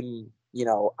team,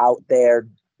 out there,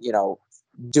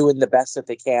 doing the best that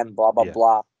they can, blah blah Yeah.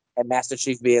 blah, and Master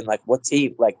Chief being like, what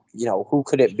team, like, who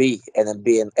could it be, and then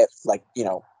being like,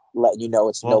 letting you know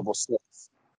it's Well, Noble Six.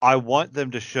 I want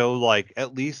them to show like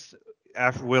at least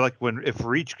after we like when if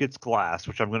Reach gets glassed,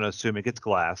 which I'm going to assume it gets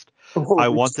glassed. I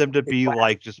want them to be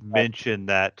like just mention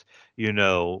that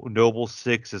Noble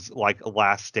Six is like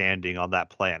last standing on that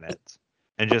planet,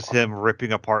 and just him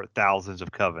ripping apart thousands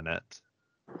of Covenant.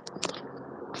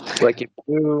 Like if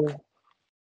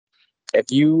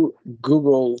you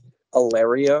Google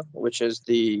Alaria, which is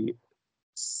the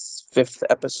 5th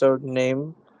episode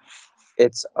name,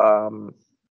 it's a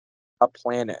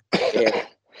planet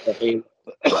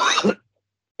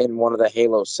in one of the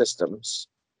Halo systems.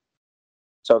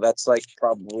 So that's like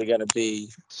probably gonna be.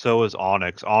 So is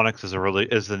Onyx. Onyx is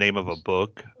the name of a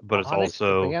book, but it's Onyx, the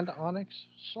also band Onyx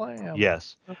Slam.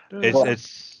 yes, Dup,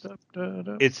 it's dup, dup,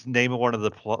 dup. it's name of one of the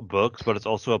books, but it's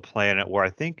also a planet where I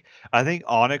think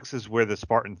Onyx is where the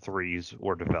Spartan 3s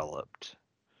were developed.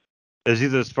 It's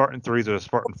either the Spartan 3s or the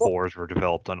Spartan 4s were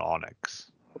developed on Onyx.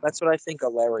 That's what I think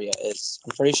Alaria is.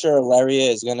 I'm pretty sure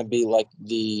Alaria is gonna be like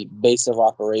the base of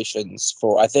operations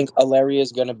for. I think Alaria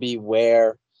is gonna be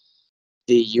where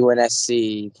the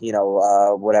UNSC,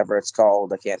 whatever it's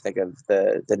called, I can't think of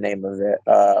the name of it.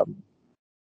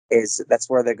 That's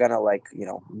where they're gonna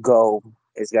go.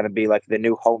 Is gonna be like the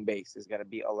new home base is gonna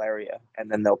be Alaria,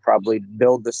 and then they'll probably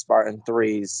build the Spartan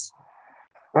 3s.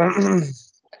 Mhm.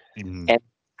 And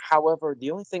however,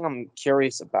 the only thing I'm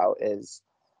curious about is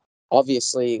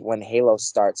obviously when Halo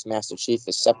starts, Master Chief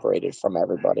is separated from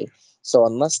everybody. So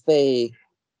unless they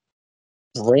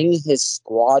bring his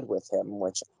squad with him,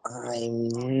 which I'm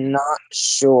not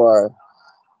sure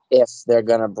if they're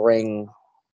gonna bring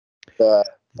I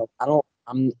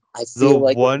The feel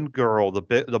like one girl, the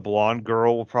blonde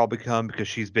girl, will probably come because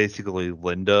she's basically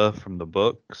Linda from the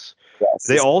books. yes,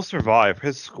 They all survive.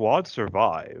 His squad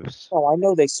survives. no, I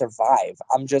know they survive.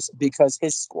 I'm just because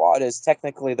his squad is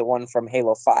technically the one from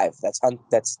Halo 5.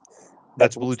 That's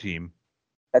Blue team.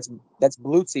 that's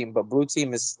Blue Team, but Blue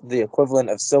Team is the equivalent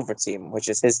of Silver Team, which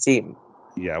is his team.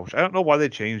 Yeah, which I don't know why they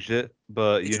changed it,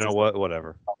 but you know what?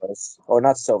 Whatever. Or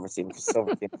not Silver Team, because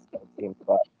Silver Team is Silver Team,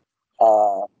 but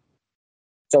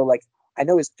so like I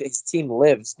know his team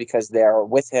lives because they're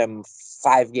with him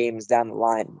 5 games down the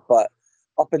line, but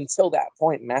up until that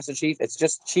point, Master Chief, it's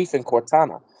just Chief and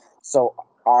Cortana. So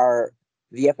are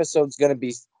the episodes going to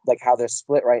be like how they're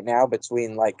split right now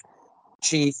between like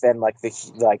Chief and like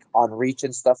on Reach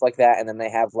and stuff like that, and then they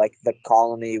have like the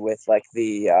colony with like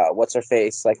the what's her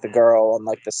face, like the girl and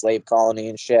like the slave colony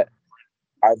and shit.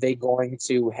 Are they going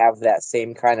to have that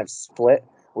same kind of split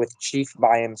with Chief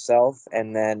by himself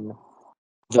and then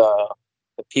the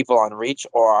people on Reach,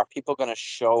 or are people going to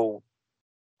show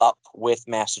up with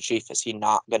Master Chief? Is he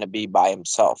not going to be by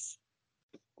himself?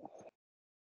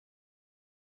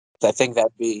 I think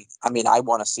that'd be. I mean, I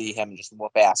want to see him just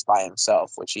whoop ass by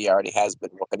himself, which he already has been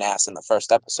whooping ass in the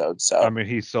first episode. So I mean,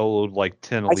 he soloed like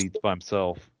 10 elites by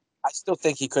himself. I still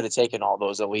think he could have taken all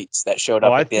those elites that showed Oh,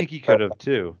 up. I At the think end. he could have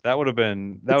too. That would have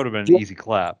been an easy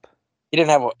clap. He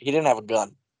didn't have a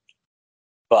gun,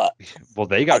 but Well,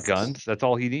 they got guns. That's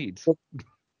all he needs.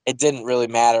 it didn't really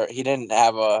matter. He didn't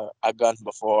have a gun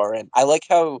before, and I like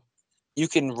how you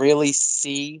can really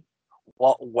see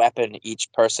what weapon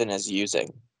each person is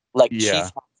using. Like Yeah.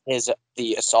 Chief is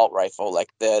the assault rifle, like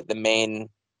the main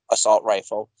assault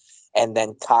rifle, and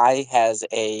then Kai has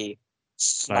a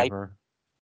sniper,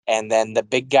 and then the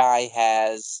big guy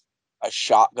has a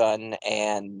shotgun,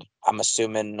 and I'm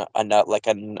assuming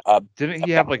Didn't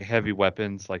he have like heavy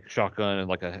weapons, like shotgun and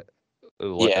like a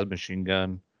machine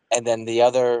gun? And then the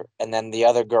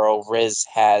other girl, Riz,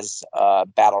 has a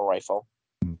battle rifle.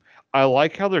 I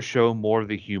like how they're showing more of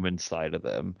the human side of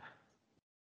them,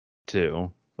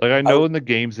 too. Like, I know in the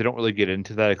games they don't really get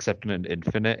into that except in an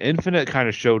Infinite. Infinite kind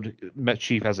of showed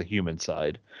Chief as a human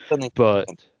side. But,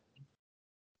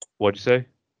 what'd you say?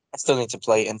 I still need to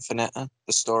play Infinite,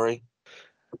 the story.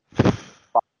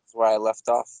 Where I left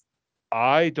off.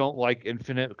 I don't like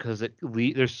Infinite because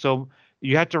there's so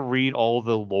you have to read all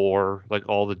the lore, like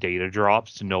all the data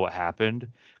drops to know what happened.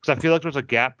 Because I feel like there's a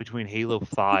gap between Halo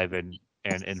 5 and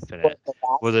Infinite.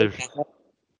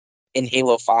 In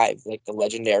Halo 5, like the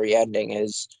legendary ending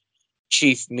is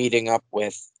Chief meeting up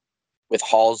with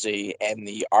Halsey and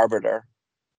the Arbiter,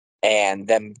 and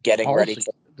them getting Halsey, ready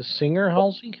the singer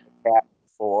Halsey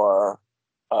for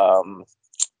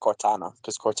Cortana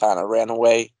because Cortana ran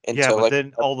away Yeah, into but like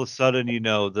then all of a sudden,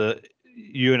 the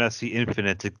UNSC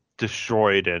Infinite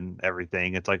destroyed and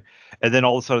everything. It's like, and then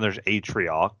all of a sudden there's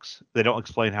Atriox. They don't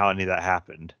explain how any of that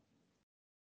happened.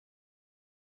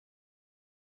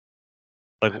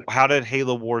 Like, how did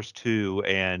Halo Wars 2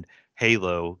 and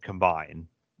Halo combine?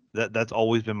 That's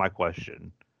always been my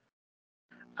question.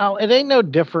 Oh, it ain't no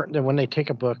different than when they take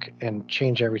a book and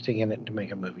change everything in it to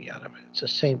make a movie out of it. It's the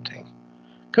same thing.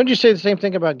 Couldn't you say the same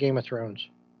thing about Game of Thrones?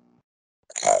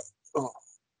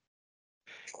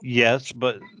 Yes,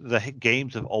 but the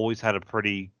games have always had a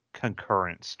pretty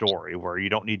concurrent story where you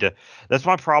don't need to. That's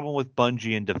my problem with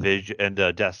Bungie and Division and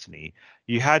Destiny.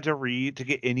 You had to read to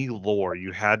get any lore.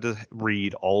 You had to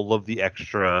read all of the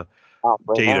extra right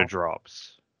data now.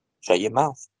 drops. Shut your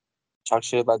mouth. Talk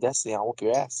shit about Destiny. I'll whoop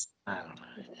your ass. I don't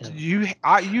know.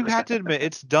 You have to admit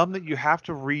it's dumb that you have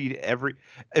to read every.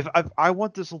 If I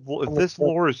want this, if this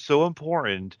lore is so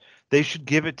important, they should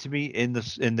give it to me in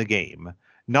the game.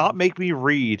 Not make me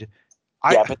read.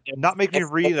 Yeah, but Not make me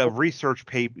read a research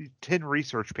paper, 10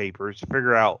 research papers to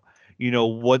figure out,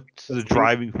 what's the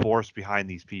driving force behind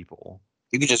these people.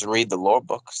 you can just read the lore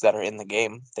books that are in the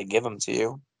game. They give them to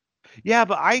you. Yeah,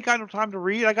 but I ain't got no time to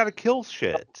read. I got to kill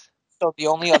shit. So the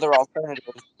only other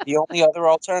alternative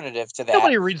to that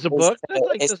Nobody reads the book. That's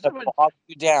like is this. to bog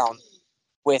you down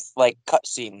with like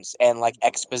cutscenes and like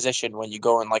exposition when you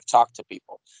go and like talk to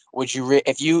people. Would you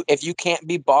if you can't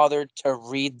be bothered to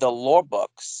read the lore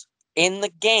books in the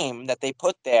game that they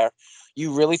put there,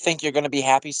 you really think you're going to be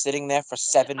happy sitting there for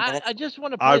 7 minutes? I just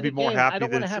want to I play would be the more game. happy I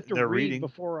don't want to than have to they're read reading.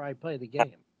 before I play the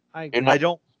game. I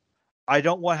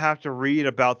don't want to have to read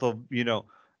about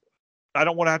I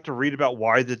don't want to have to read about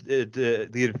why the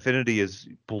Infinity is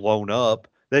blown up.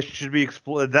 That should be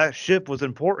explained. That ship was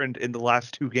important in the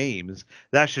last 2 games.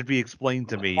 That should be explained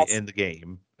to me in the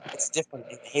game. It's different.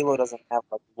 Halo doesn't have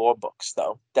like lore books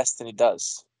though. Destiny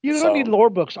does. You don't need lore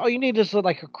books. All you need is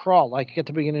like a crawl, like at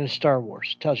the beginning of Star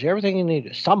Wars. It tells you everything you need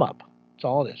to sum up. That's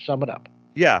all it is. Sum it up.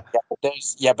 Yeah.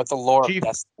 But the lore of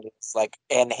Destiny is like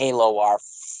and Halo are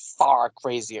far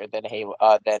crazier than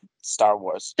than Star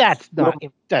Wars. That's not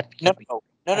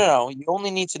No. You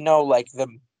only need to know like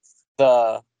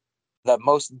the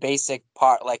most basic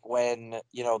part, like when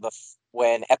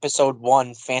when Episode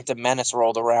 1 Phantom Menace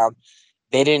rolled around,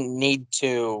 they didn't need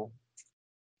to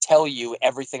tell you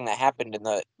everything that happened in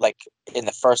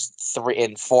the first 3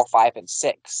 in 4, 5, and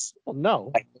 6. Well,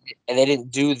 no. And they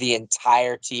didn't do the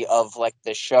entirety of like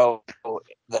the show,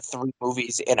 the 3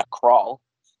 movies in a crawl.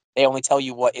 They only tell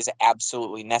you what is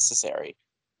absolutely necessary.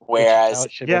 Whereas how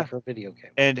it should be for a video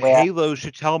game. And Halo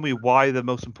should tell me why the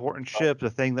most important ship, the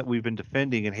thing that we've been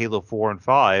defending in Halo 4 and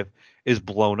 5, is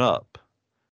blown up.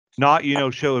 Not,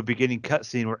 show a beginning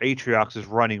cutscene where Atriox is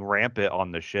running rampant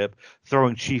on the ship,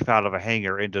 throwing Chief out of a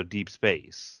hangar into deep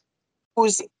space.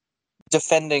 Who's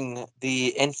defending the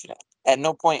Infinite? At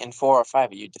no point in 4 or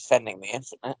 5 are you defending the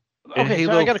Infinite. In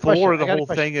Halo 4, the whole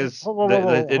thing is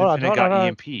the Infinite got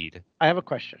EMP'd. I have a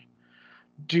question.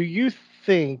 Do you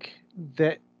think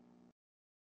that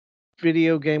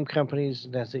video game companies,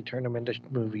 as they turn them into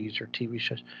movies or TV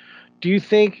shows, do you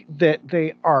think that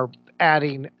they are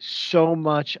adding so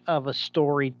much of a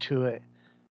story to it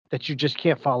that you just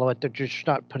can't follow it? They're just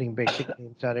not putting basic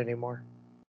themes out anymore.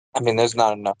 I mean, there's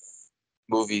not enough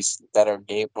movies that are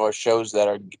game or shows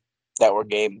that were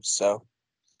games. So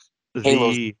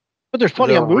but there's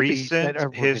plenty of movies that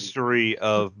are history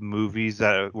of movies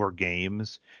that were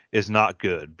games is not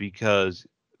good because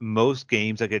most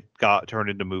games that got turned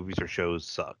into movies or shows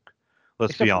suck.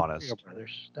 Let's be honest. Mario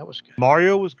Brothers. That was good.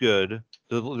 Mario was good.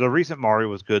 The recent Mario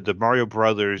was good. The Mario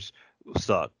Brothers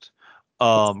sucked.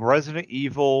 Resident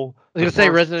Evil. I was gonna say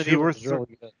Resident Evil was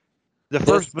really good.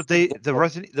 Those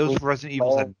Resident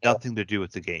Evils had nothing to do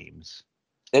with the games.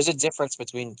 There's a difference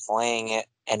between playing it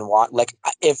and like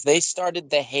if they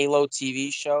started the Halo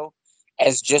TV show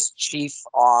as just Chief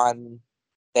on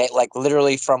that, like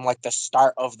literally from like the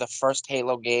start of the first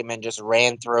Halo game and just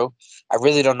ran through, I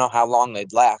really don't know how long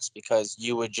they'd last because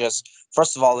you would just,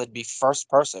 first of all, it'd be first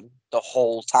person the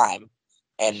whole time.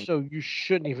 And so you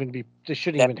shouldn't even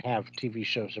have TV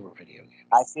shows or video games.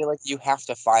 I feel like you have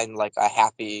to find like a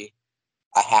happy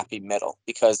middle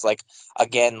because like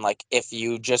again, like if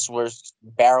you just were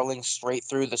barreling straight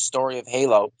through the story of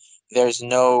Halo, there's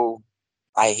no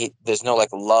like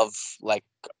love like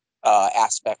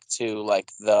aspect to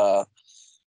like the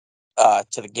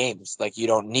to the games. Like you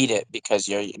don't need it because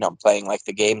you're playing like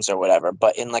the games or whatever.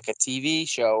 But in like a TV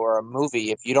show or a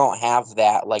movie, if you don't have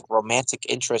that like romantic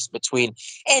interest between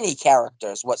any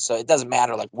characters it doesn't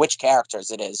matter like which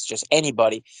characters it is, just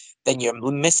anybody, then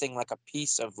you're missing like a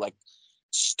piece of like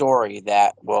story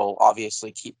that will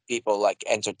obviously keep people like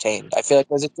entertained. I feel like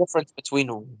there's a difference between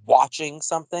watching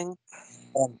something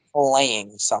and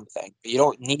playing something. You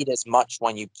don't need as much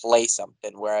when you play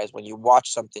something, whereas when you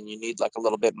watch something, you need like a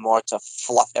little bit more to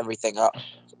fluff everything up.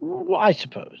 Well, I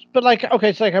suppose. But like, okay,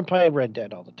 it's like I'm playing Red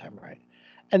Dead all the time, right?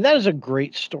 And that is a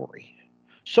great story.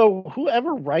 So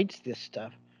whoever writes this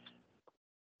stuff,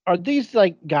 are these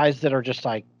like guys that are just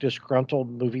like disgruntled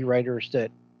movie writers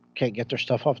that can't get their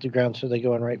stuff off the ground, so they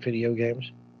go and write video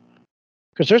games?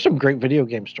 Because there's some great video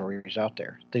game stories out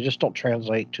there. They just don't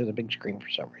translate to the big screen for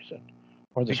some reason.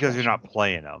 Or the Because small you're not screen.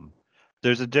 playing them.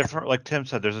 There's a different, like Tim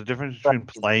said, there's a difference between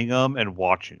playing them and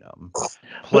watching them. But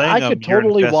Playing I them, could you're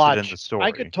totally invested in watch. the story.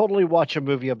 I could totally watch a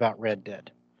movie about Red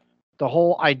Dead. The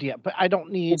whole idea, but I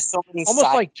don't need There's so many almost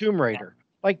side- like Tomb Raider.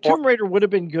 Like Tomb Raider would have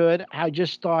been good. I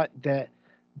just thought that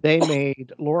they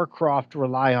made Laura Croft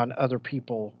rely on other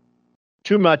people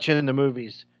too much in the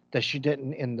movies that she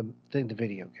didn't in the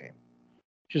video game.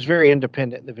 She was very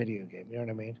independent in the video game. You know what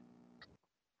I mean?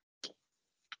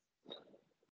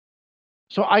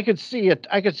 So I could see it.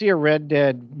 I could see a Red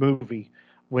Dead movie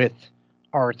with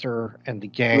Arthur and the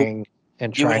gang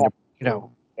and You would trying to,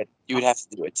 have- you would have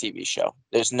to do a TV show.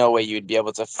 There's no way you'd be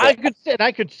able to fit.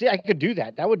 I could do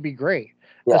that. That would be great.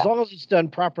 Yeah. As long as it's done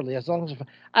properly, as long as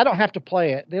I don't have to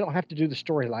play it, they don't have to do the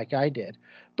story like I did.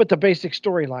 But the basic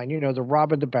storyline, the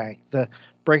robbing the bank, the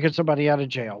breaking somebody out of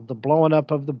jail, the blowing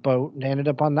up of the boat and ended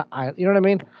up on the island. You know what I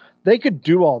mean? They could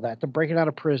do all that. The breaking out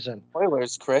of prison.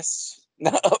 Spoilers, Chris.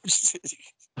 No,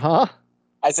 Huh?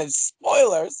 I said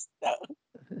spoilers. No.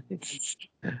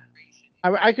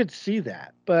 I could see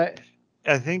that, but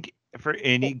I think for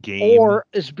any game, or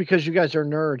it's because you guys are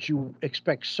nerds. You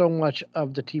expect so much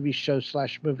of the TV show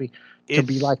 / movie to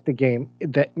be it's- like the game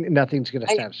that nothing's going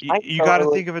to satisfy. you got to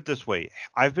totally- think of it this way.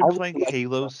 I've been I would playing like-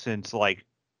 Halo since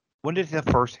when did the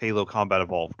first Halo Combat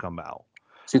Evolved come out?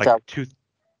 2000. Like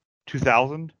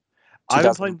 2000?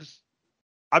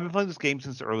 I've been playing this game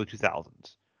since the early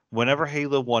 2000s. Whenever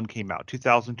Halo 1 came out,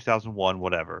 2000, 2001,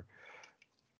 whatever.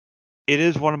 It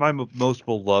is one of my most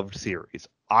beloved series.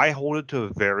 I hold it to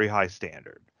a very high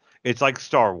standard. It's like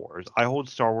Star Wars. I hold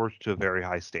Star Wars to a very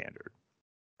high standard.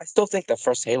 I still think the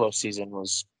first Halo season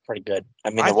was pretty good. I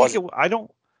mean, I it wasn't.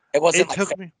 It wasn't It like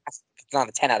took me. it's not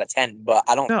a 10 out of 10, but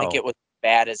I don't think No. it was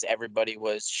bad as everybody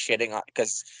was shitting on,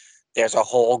 because there's a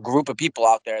whole group of people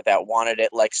out there that wanted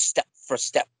it like step for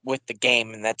step with the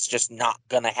game, and that's just not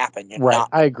gonna happen. You're Right. not.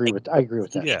 I agree with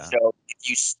that. Yeah. So if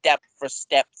you step for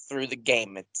step through the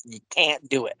game, you can't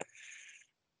do it.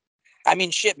 I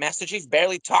mean, shit, Master Chief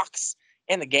barely talks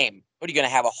in the game. What are you gonna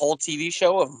have, a whole TV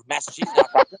show of Master Chief not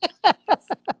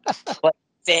talking? Like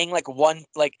saying like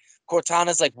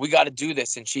Cortana's like, we got to do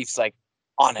this, and Chief's like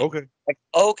on it. Okay. Like,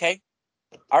 oh, okay.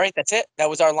 All right, that's it. That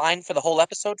was our line for the whole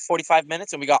episode, 45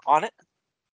 minutes, and we got on it.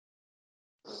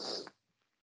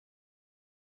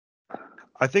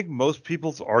 I think most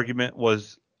people's argument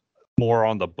was more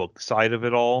on the book side of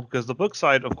it all, because the book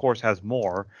side, of course, has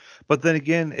more. But then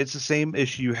again, it's the same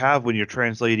issue you have when you're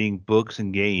translating books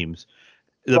and games.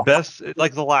 The Well, best,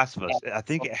 like The Last of Us, I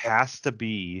think it has to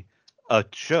be a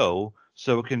show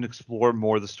so it can explore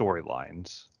more of the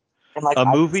storylines. And like, A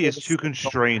I would movie say is this too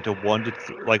constrained to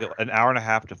like an hour and a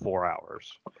half to 4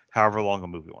 hours, however long a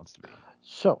movie wants to be.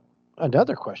 So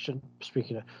another question.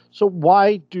 Speaking of, so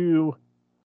why do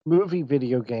movie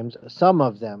video games, some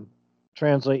of them,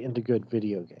 translate into good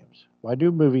video games? Why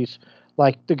do movies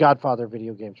like the Godfather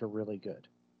video games are really good?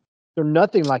 They're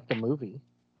nothing like the movie,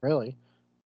 really.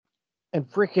 And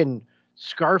freaking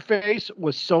Scarface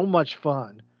was so much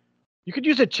fun. You could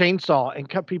use a chainsaw and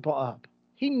cut people up.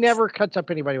 He never cuts up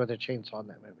anybody with a chainsaw in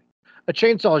that movie. A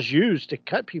chainsaw is used to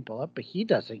cut people up, but he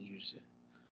doesn't use it.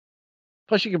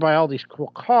 Plus, you can buy all these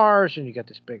cool cars, and you got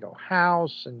this big old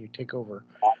house, and you take over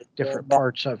different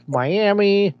parts of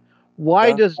Miami.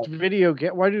 Why do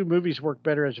movies work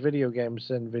better as video games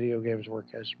than video games work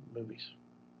as movies?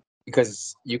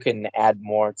 because you can add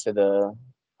more to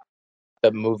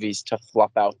the movies to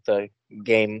fluff out the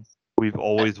game. We've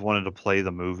always wanted to play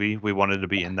the movie. We wanted to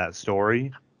be in that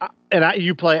story.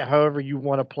 You play it however you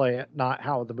want to play it, not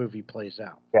how the movie plays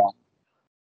out. Yeah.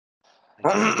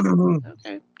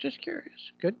 Okay, just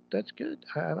curious. Good, that's good.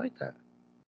 I like that.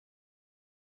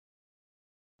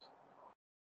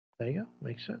 There you go.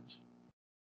 Makes sense.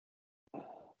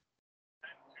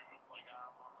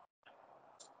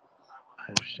 I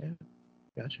understand.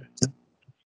 Gotcha.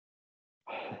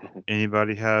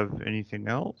 Anybody have anything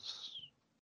else?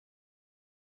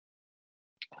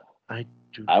 I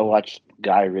do. I watched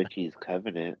Guy Ritchie's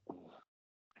Covenant.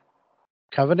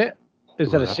 Covenant? Is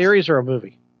Ooh, that a that's- series or a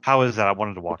movie? How is that? I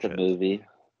wanted to watch It's a it. movie.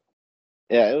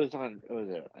 Yeah, it was on. Was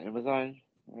it Amazon?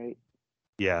 Right?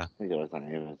 Yeah. I think it was on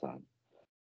Amazon.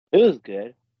 It was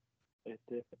good.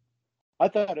 I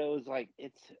thought it was like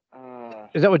it's.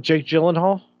 Is that with Jake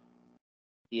Gyllenhaal?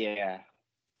 Yeah.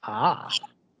 Ah,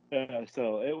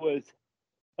 So it was.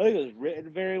 I think it was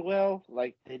written very well.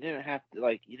 Like they didn't have to.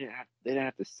 Like you didn't have. They didn't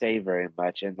have to say very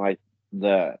much, and like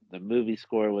the movie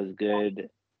score was good.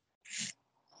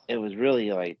 It was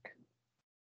really like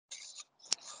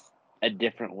a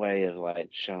different way of like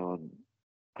showing.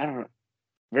 I don't know.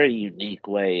 Very unique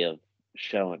way of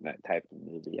showing that type of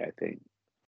movie. I think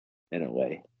in a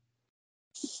way.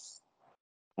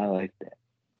 I like that.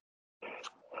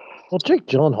 well, Jake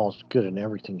Gyllenhaal's good in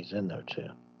everything he's in, though, too.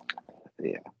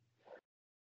 Yeah.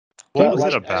 What But, was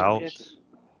it like, about?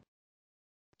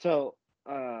 So,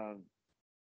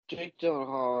 Jake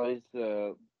Gyllenhaal is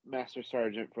the master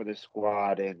sergeant for the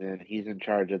squad, and then he's in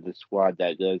charge of the squad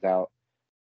that goes out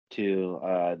to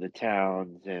the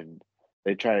towns, and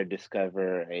they try to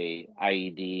discover a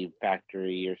IED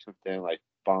factory or something like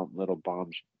little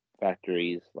bomb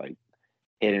factories, like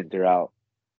hidden throughout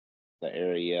the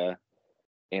area.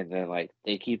 And then like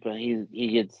they keep he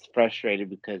gets frustrated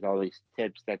because all these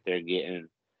tips that they're getting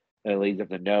that leads him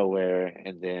to nowhere,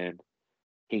 and then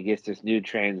he gets this new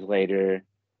translator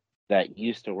that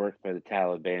used to work for the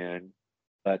Taliban,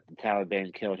 but the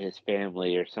Taliban killed his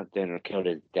family or something, or killed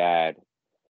his dad,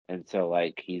 and so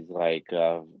like he's like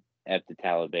at the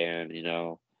Taliban,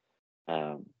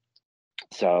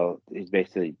 so he's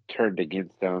basically turned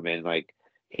against them, and like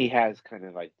he has kind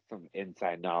of like some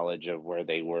inside knowledge of where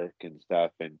they work and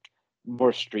stuff, and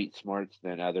more street smarts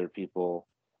than other people.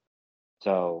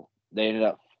 So they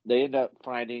end up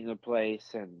finding a place,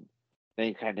 and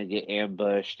they kind of get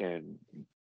ambushed, and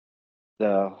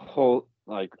the whole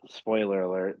like spoiler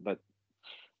alert, but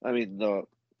I mean the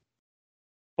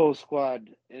whole squad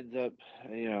ends up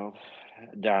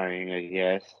dying, I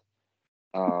guess.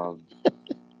 Um,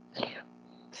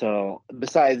 so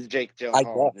besides Jake I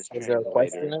Gyllenhaal and this guess. Is there a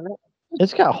question translator, in it?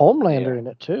 It's got Homelander Yeah. in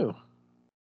it, too.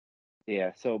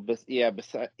 yeah. So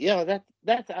besides,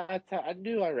 I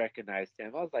knew I recognized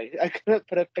him. I was like, I couldn't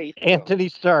put a face to him. Anthony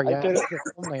Starr, I yeah. couldn't.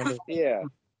 Homelander. Yeah.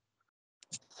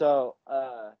 So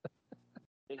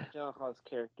Jake Gyllenhaal's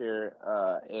character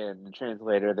and the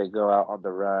translator, they go out on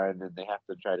the run, and they have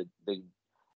to they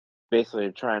basically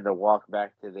are trying to walk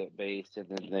back to the base, and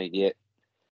then they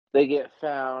get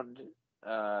found.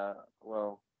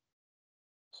 Well,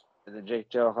 and then Jake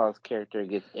Gyllenhaal's character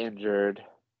gets injured,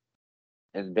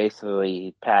 and basically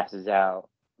he passes out,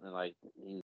 and like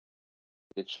he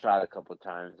gets shot a couple of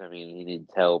times. I mean, he needs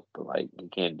help, but like he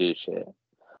can't do shit.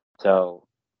 So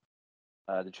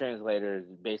the translator is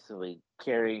basically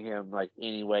carrying him like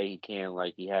any way he can.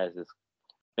 Like he has this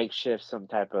makeshift some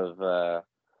type of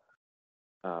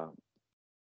um,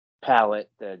 pallet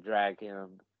to drag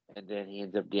him, and then he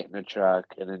ends up getting a truck,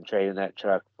 and then trading that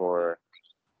truck for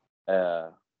uh,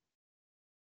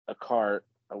 a cart,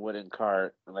 a wooden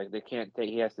cart. Like they can't take.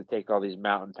 He has to take all these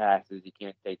mountain passes. He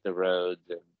can't take the roads,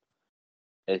 and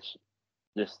it's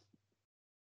just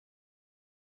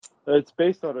it's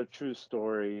based on a true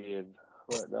story and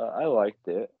whatnot. I liked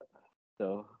it.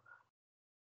 So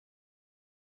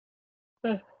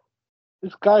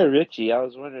this Guy Ritchie, I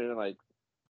was wondering like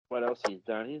what else he's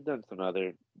done. He's done some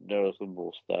other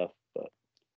noticeable stuff, but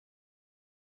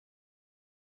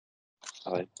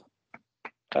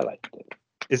I liked it.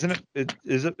 Isn't it?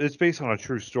 It's based on a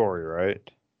true story, right?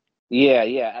 Yeah,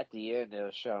 yeah. At the end, it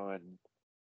was showing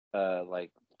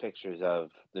like pictures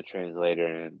of the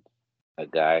translator and a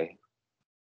guy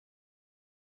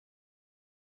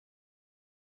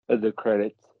in the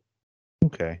credits.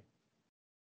 Okay.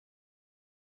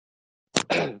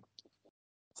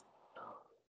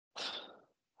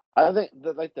 I think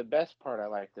the best part I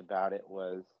liked about it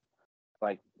was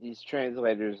like these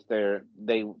translators. They're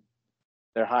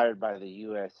hired by the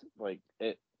U.S. Like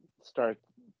it starts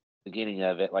beginning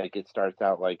of it. Like it starts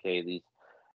out like, hey, these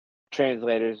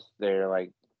translators.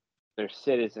 They're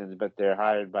citizens, but they're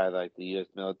hired by like the U.S.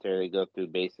 military. They go through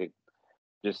basic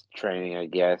just training, I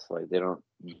guess. Like they don't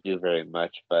do very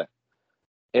much, but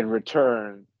in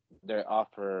return, they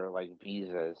offer like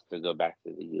visas to go back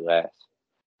to the U.S.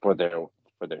 for their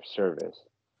service.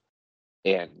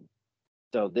 And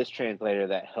so this translator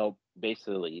that helped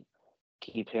basically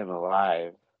keep him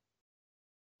alive,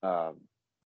 um,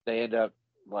 they end up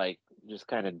like just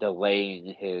kind of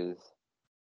delaying his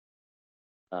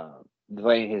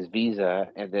visa,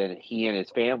 and then he and his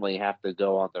family have to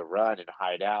go on the run and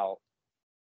hide out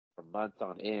for months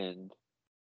on end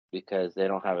because they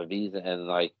don't have a visa, and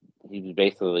like he was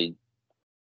basically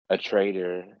a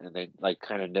traitor, and they like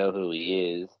kind of know who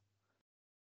he is.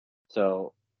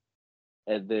 So,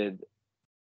 and then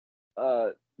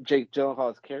Jake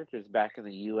Gyllenhaal's character is back in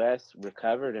the U.S.,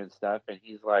 recovered and stuff, and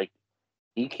he's like,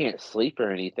 he can't sleep or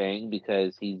anything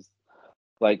because he's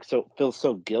like feels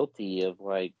so guilty of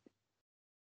like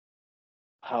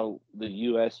how the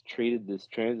U.S. treated this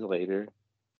translator,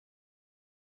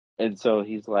 and so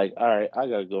he's like, all right, I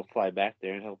gotta go fly back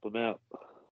there and help him out.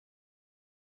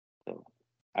 So,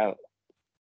 I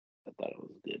thought it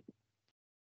was good.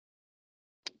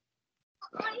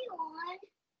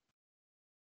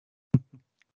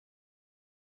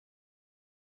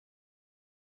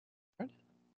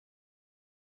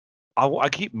 I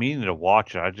keep meaning to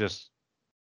watch it. I just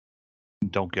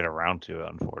don't get around to it,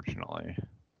 unfortunately.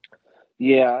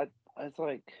 Yeah, it's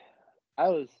like I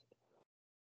was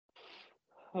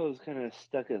kind of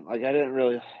stuck in like I didn't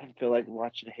really feel like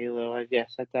watching Halo. I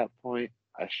guess at that point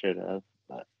I should have,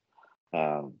 but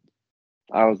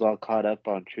I was all caught up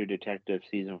on True Detective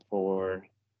season 4.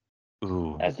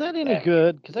 Ooh. Is that any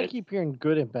good? Because I keep hearing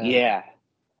good and bad. Yeah.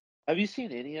 Have you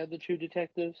seen any of the True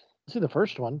Detectives? See the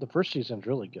first one. The first season's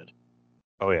really good.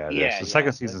 Oh yeah, Yeah, the yeah,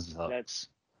 second season sucks.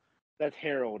 That's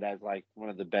heralded as like one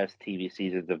of the best TV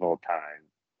seasons of all time.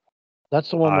 That's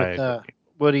the one I with agree.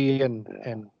 Woody and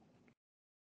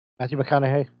Matthew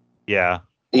McConaughey. Yeah.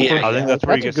 Yeah, I think that's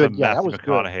where you get That's a good- some yeah, that Matthew was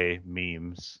good. McConaughey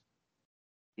memes.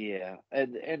 yeah,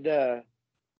 and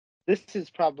this is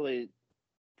probably,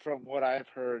 from what I've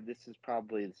heard, this is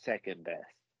probably the second best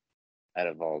out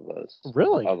of all those.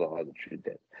 Really? All the True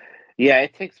Detectives. Yeah,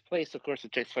 it takes place. Of course,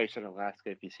 it takes place in Alaska.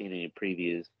 If you've seen any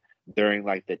previews, during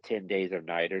like the 10 Days of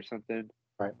Night or something.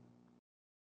 Right.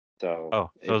 So.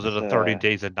 So is it a 30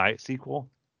 Days a Night sequel?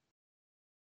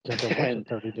 Yeah, there was a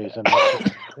 30 Days in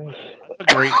that.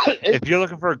 Great. If you're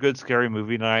looking for a good scary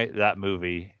movie night,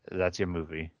 that's your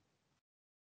movie.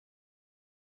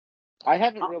 I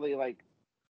haven't really like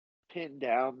pinned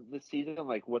down the season,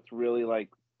 like what's really like.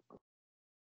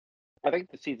 I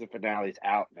think the season finale's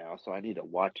out now, so I need to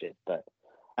watch it, but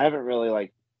I haven't really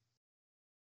like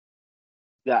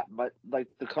that much. Like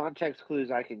the context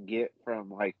clues I can get from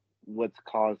like what's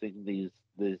causing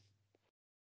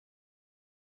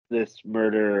this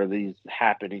murder or these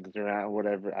happenings around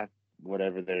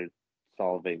whatever they're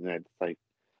solving. That's like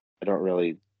I don't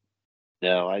really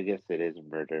know. I guess it is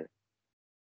murder.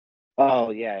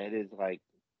 Oh yeah, it is like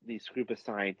these group of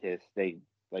scientists. They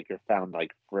like are found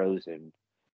like frozen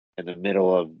in the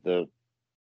middle of the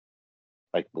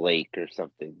like lake or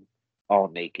something, all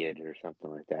naked or something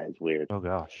like that. It's weird. Oh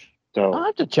gosh. I'll So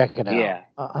have to check it out. yeah,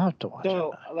 I'll have to watch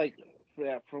so it. like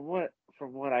yeah, from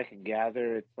what I can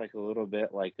gather, it's like a little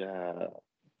bit like it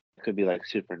could be like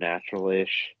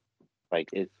supernatural-ish. Like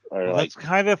it's or Well, like that's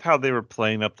kind of how they were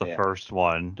playing up the yeah, first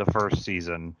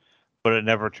season, but it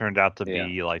never turned out to yeah.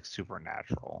 be like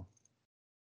supernatural.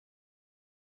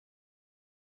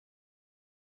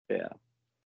 Yeah.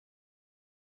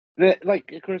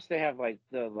 Like, of course, they have like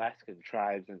the Alaskan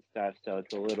tribes and stuff, so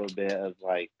it's a little bit of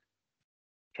like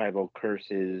tribal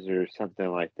curses or something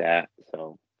like that.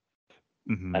 So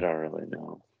Mhm. I don't really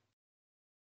know.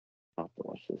 I'll have to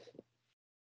watch this.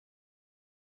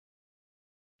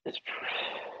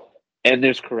 And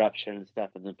there's corruption and stuff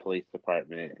in the police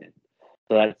department, and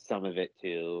so that's some of it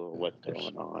too. What's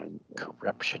going on?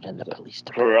 Corruption in the police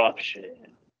department.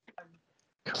 Corruption.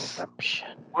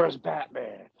 Corruption. Where's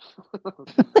Batman?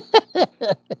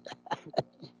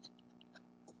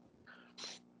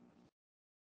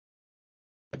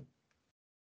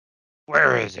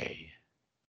 Where is he?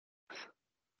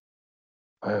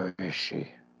 Where is she?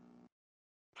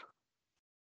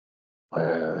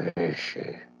 Where is she?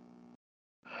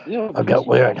 You know, I'm not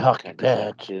wearing Jackson hockey kinda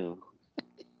sucked, pads. too.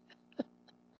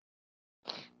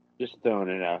 Just throwing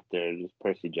it out there. Just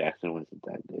Percy Jackson wasn't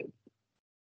that good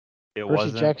It Percy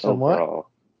wasn't. Jackson, what? overall.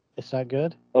 It's not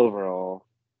good? Overall,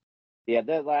 yeah,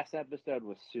 that last episode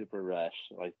was super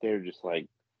rushed. Like they're just like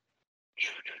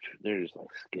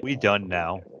skipping We done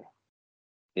now.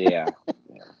 Yeah.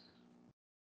 Yeah.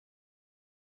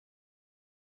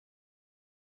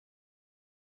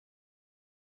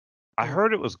 I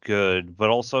heard it was good, but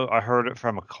also I heard it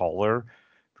from a caller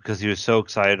because he was so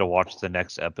excited to watch the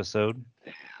next episode.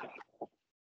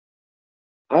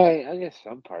 I guess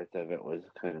some parts of it was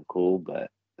kind of cool, but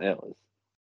it was.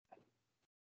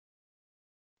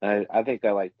 I think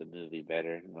I like the movie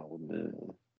better than the old movie.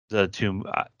 The two,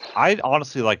 I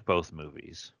honestly like both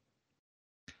movies.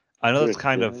 I know that's There's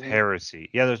kind two of of them? heresy.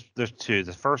 Yeah, there's two.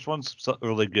 The first one's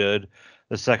really good.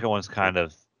 The second one's kind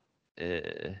of.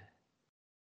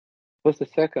 What's the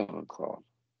second one called?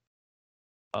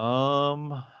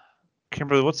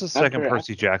 Kimberly, what's the second I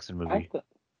Percy Jackson I movie? thought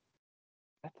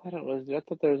I thought it was. I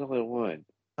thought there was only one.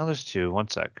 Oh, there's two. One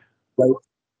sec.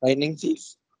 Lightning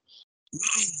Thief.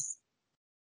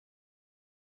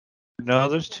 No,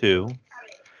 there's two.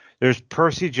 There's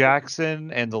Percy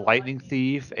Jackson and the Lightning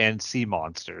Thief and Sea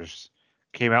Monsters.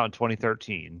 Came out in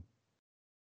 2013.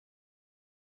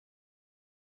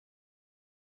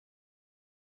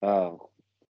 Oh,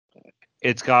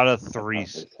 It's got a probably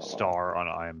saw 3-star on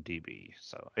IMDb,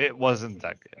 so it wasn't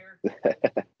that good.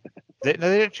 They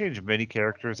didn't change many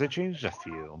characters. They changed a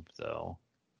few, though.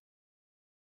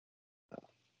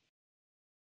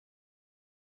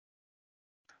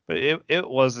 But it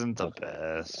wasn't the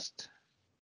best.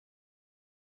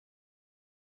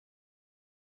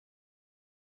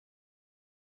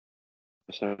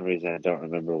 For some reason, I don't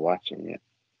remember watching it.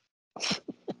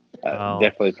 Oh.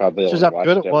 Definitely, probably It's just only how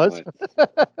good watched it was.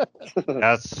 once.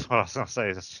 That's what I was gonna say.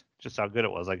 It's just how good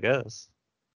it was, I guess.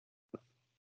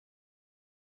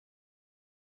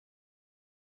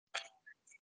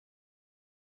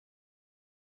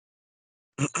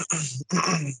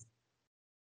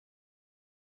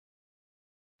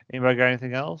 Anybody got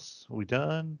anything else? We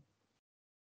done?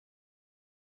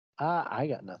 I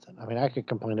got nothing. I mean, I could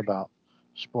complain about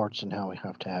sports and how we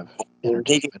have to have He can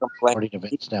entertainment complain. sporting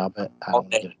events now, but I don't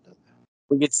want to get into that.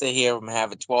 We could sit here and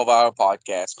have a 12-hour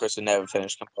podcast. Chris would never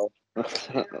finish complaining.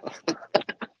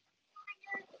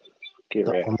 Get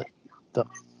The right. only,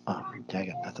 I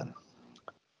got nothing.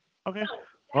 Okay.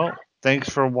 Well, thanks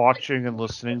for watching and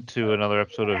listening to another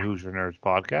episode of Who's Your Nerds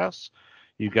podcast.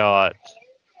 You got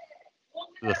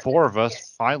the four of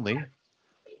us finally.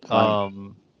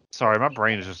 Sorry, my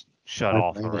brain is just shut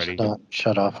off already. Not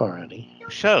shut off already.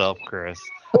 Shut up, Chris.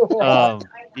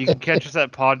 You can catch us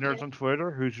at Pod Nerds on Twitter,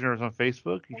 Who's Your Nerds on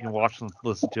Facebook. You can watch and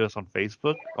listen to us on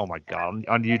Facebook. Oh my God,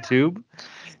 on YouTube.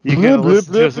 You can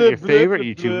listen to us at your favorite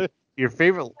YouTube, your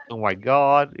favorite. Oh my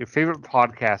God, your favorite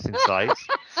podcasting sites.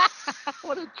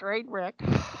 What a train wreck!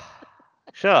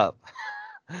 Shut up.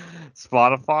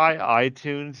 Spotify,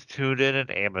 iTunes, TuneIn,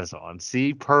 and Amazon.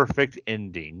 See, perfect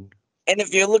ending. And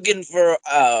if you're looking for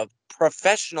a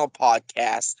professional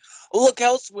podcast, look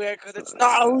elsewhere because it's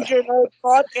not Who's Your Nerd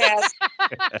podcast.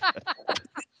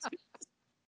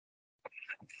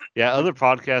 Yeah, other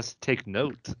podcasts take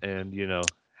note and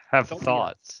have Don't be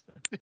thoughts.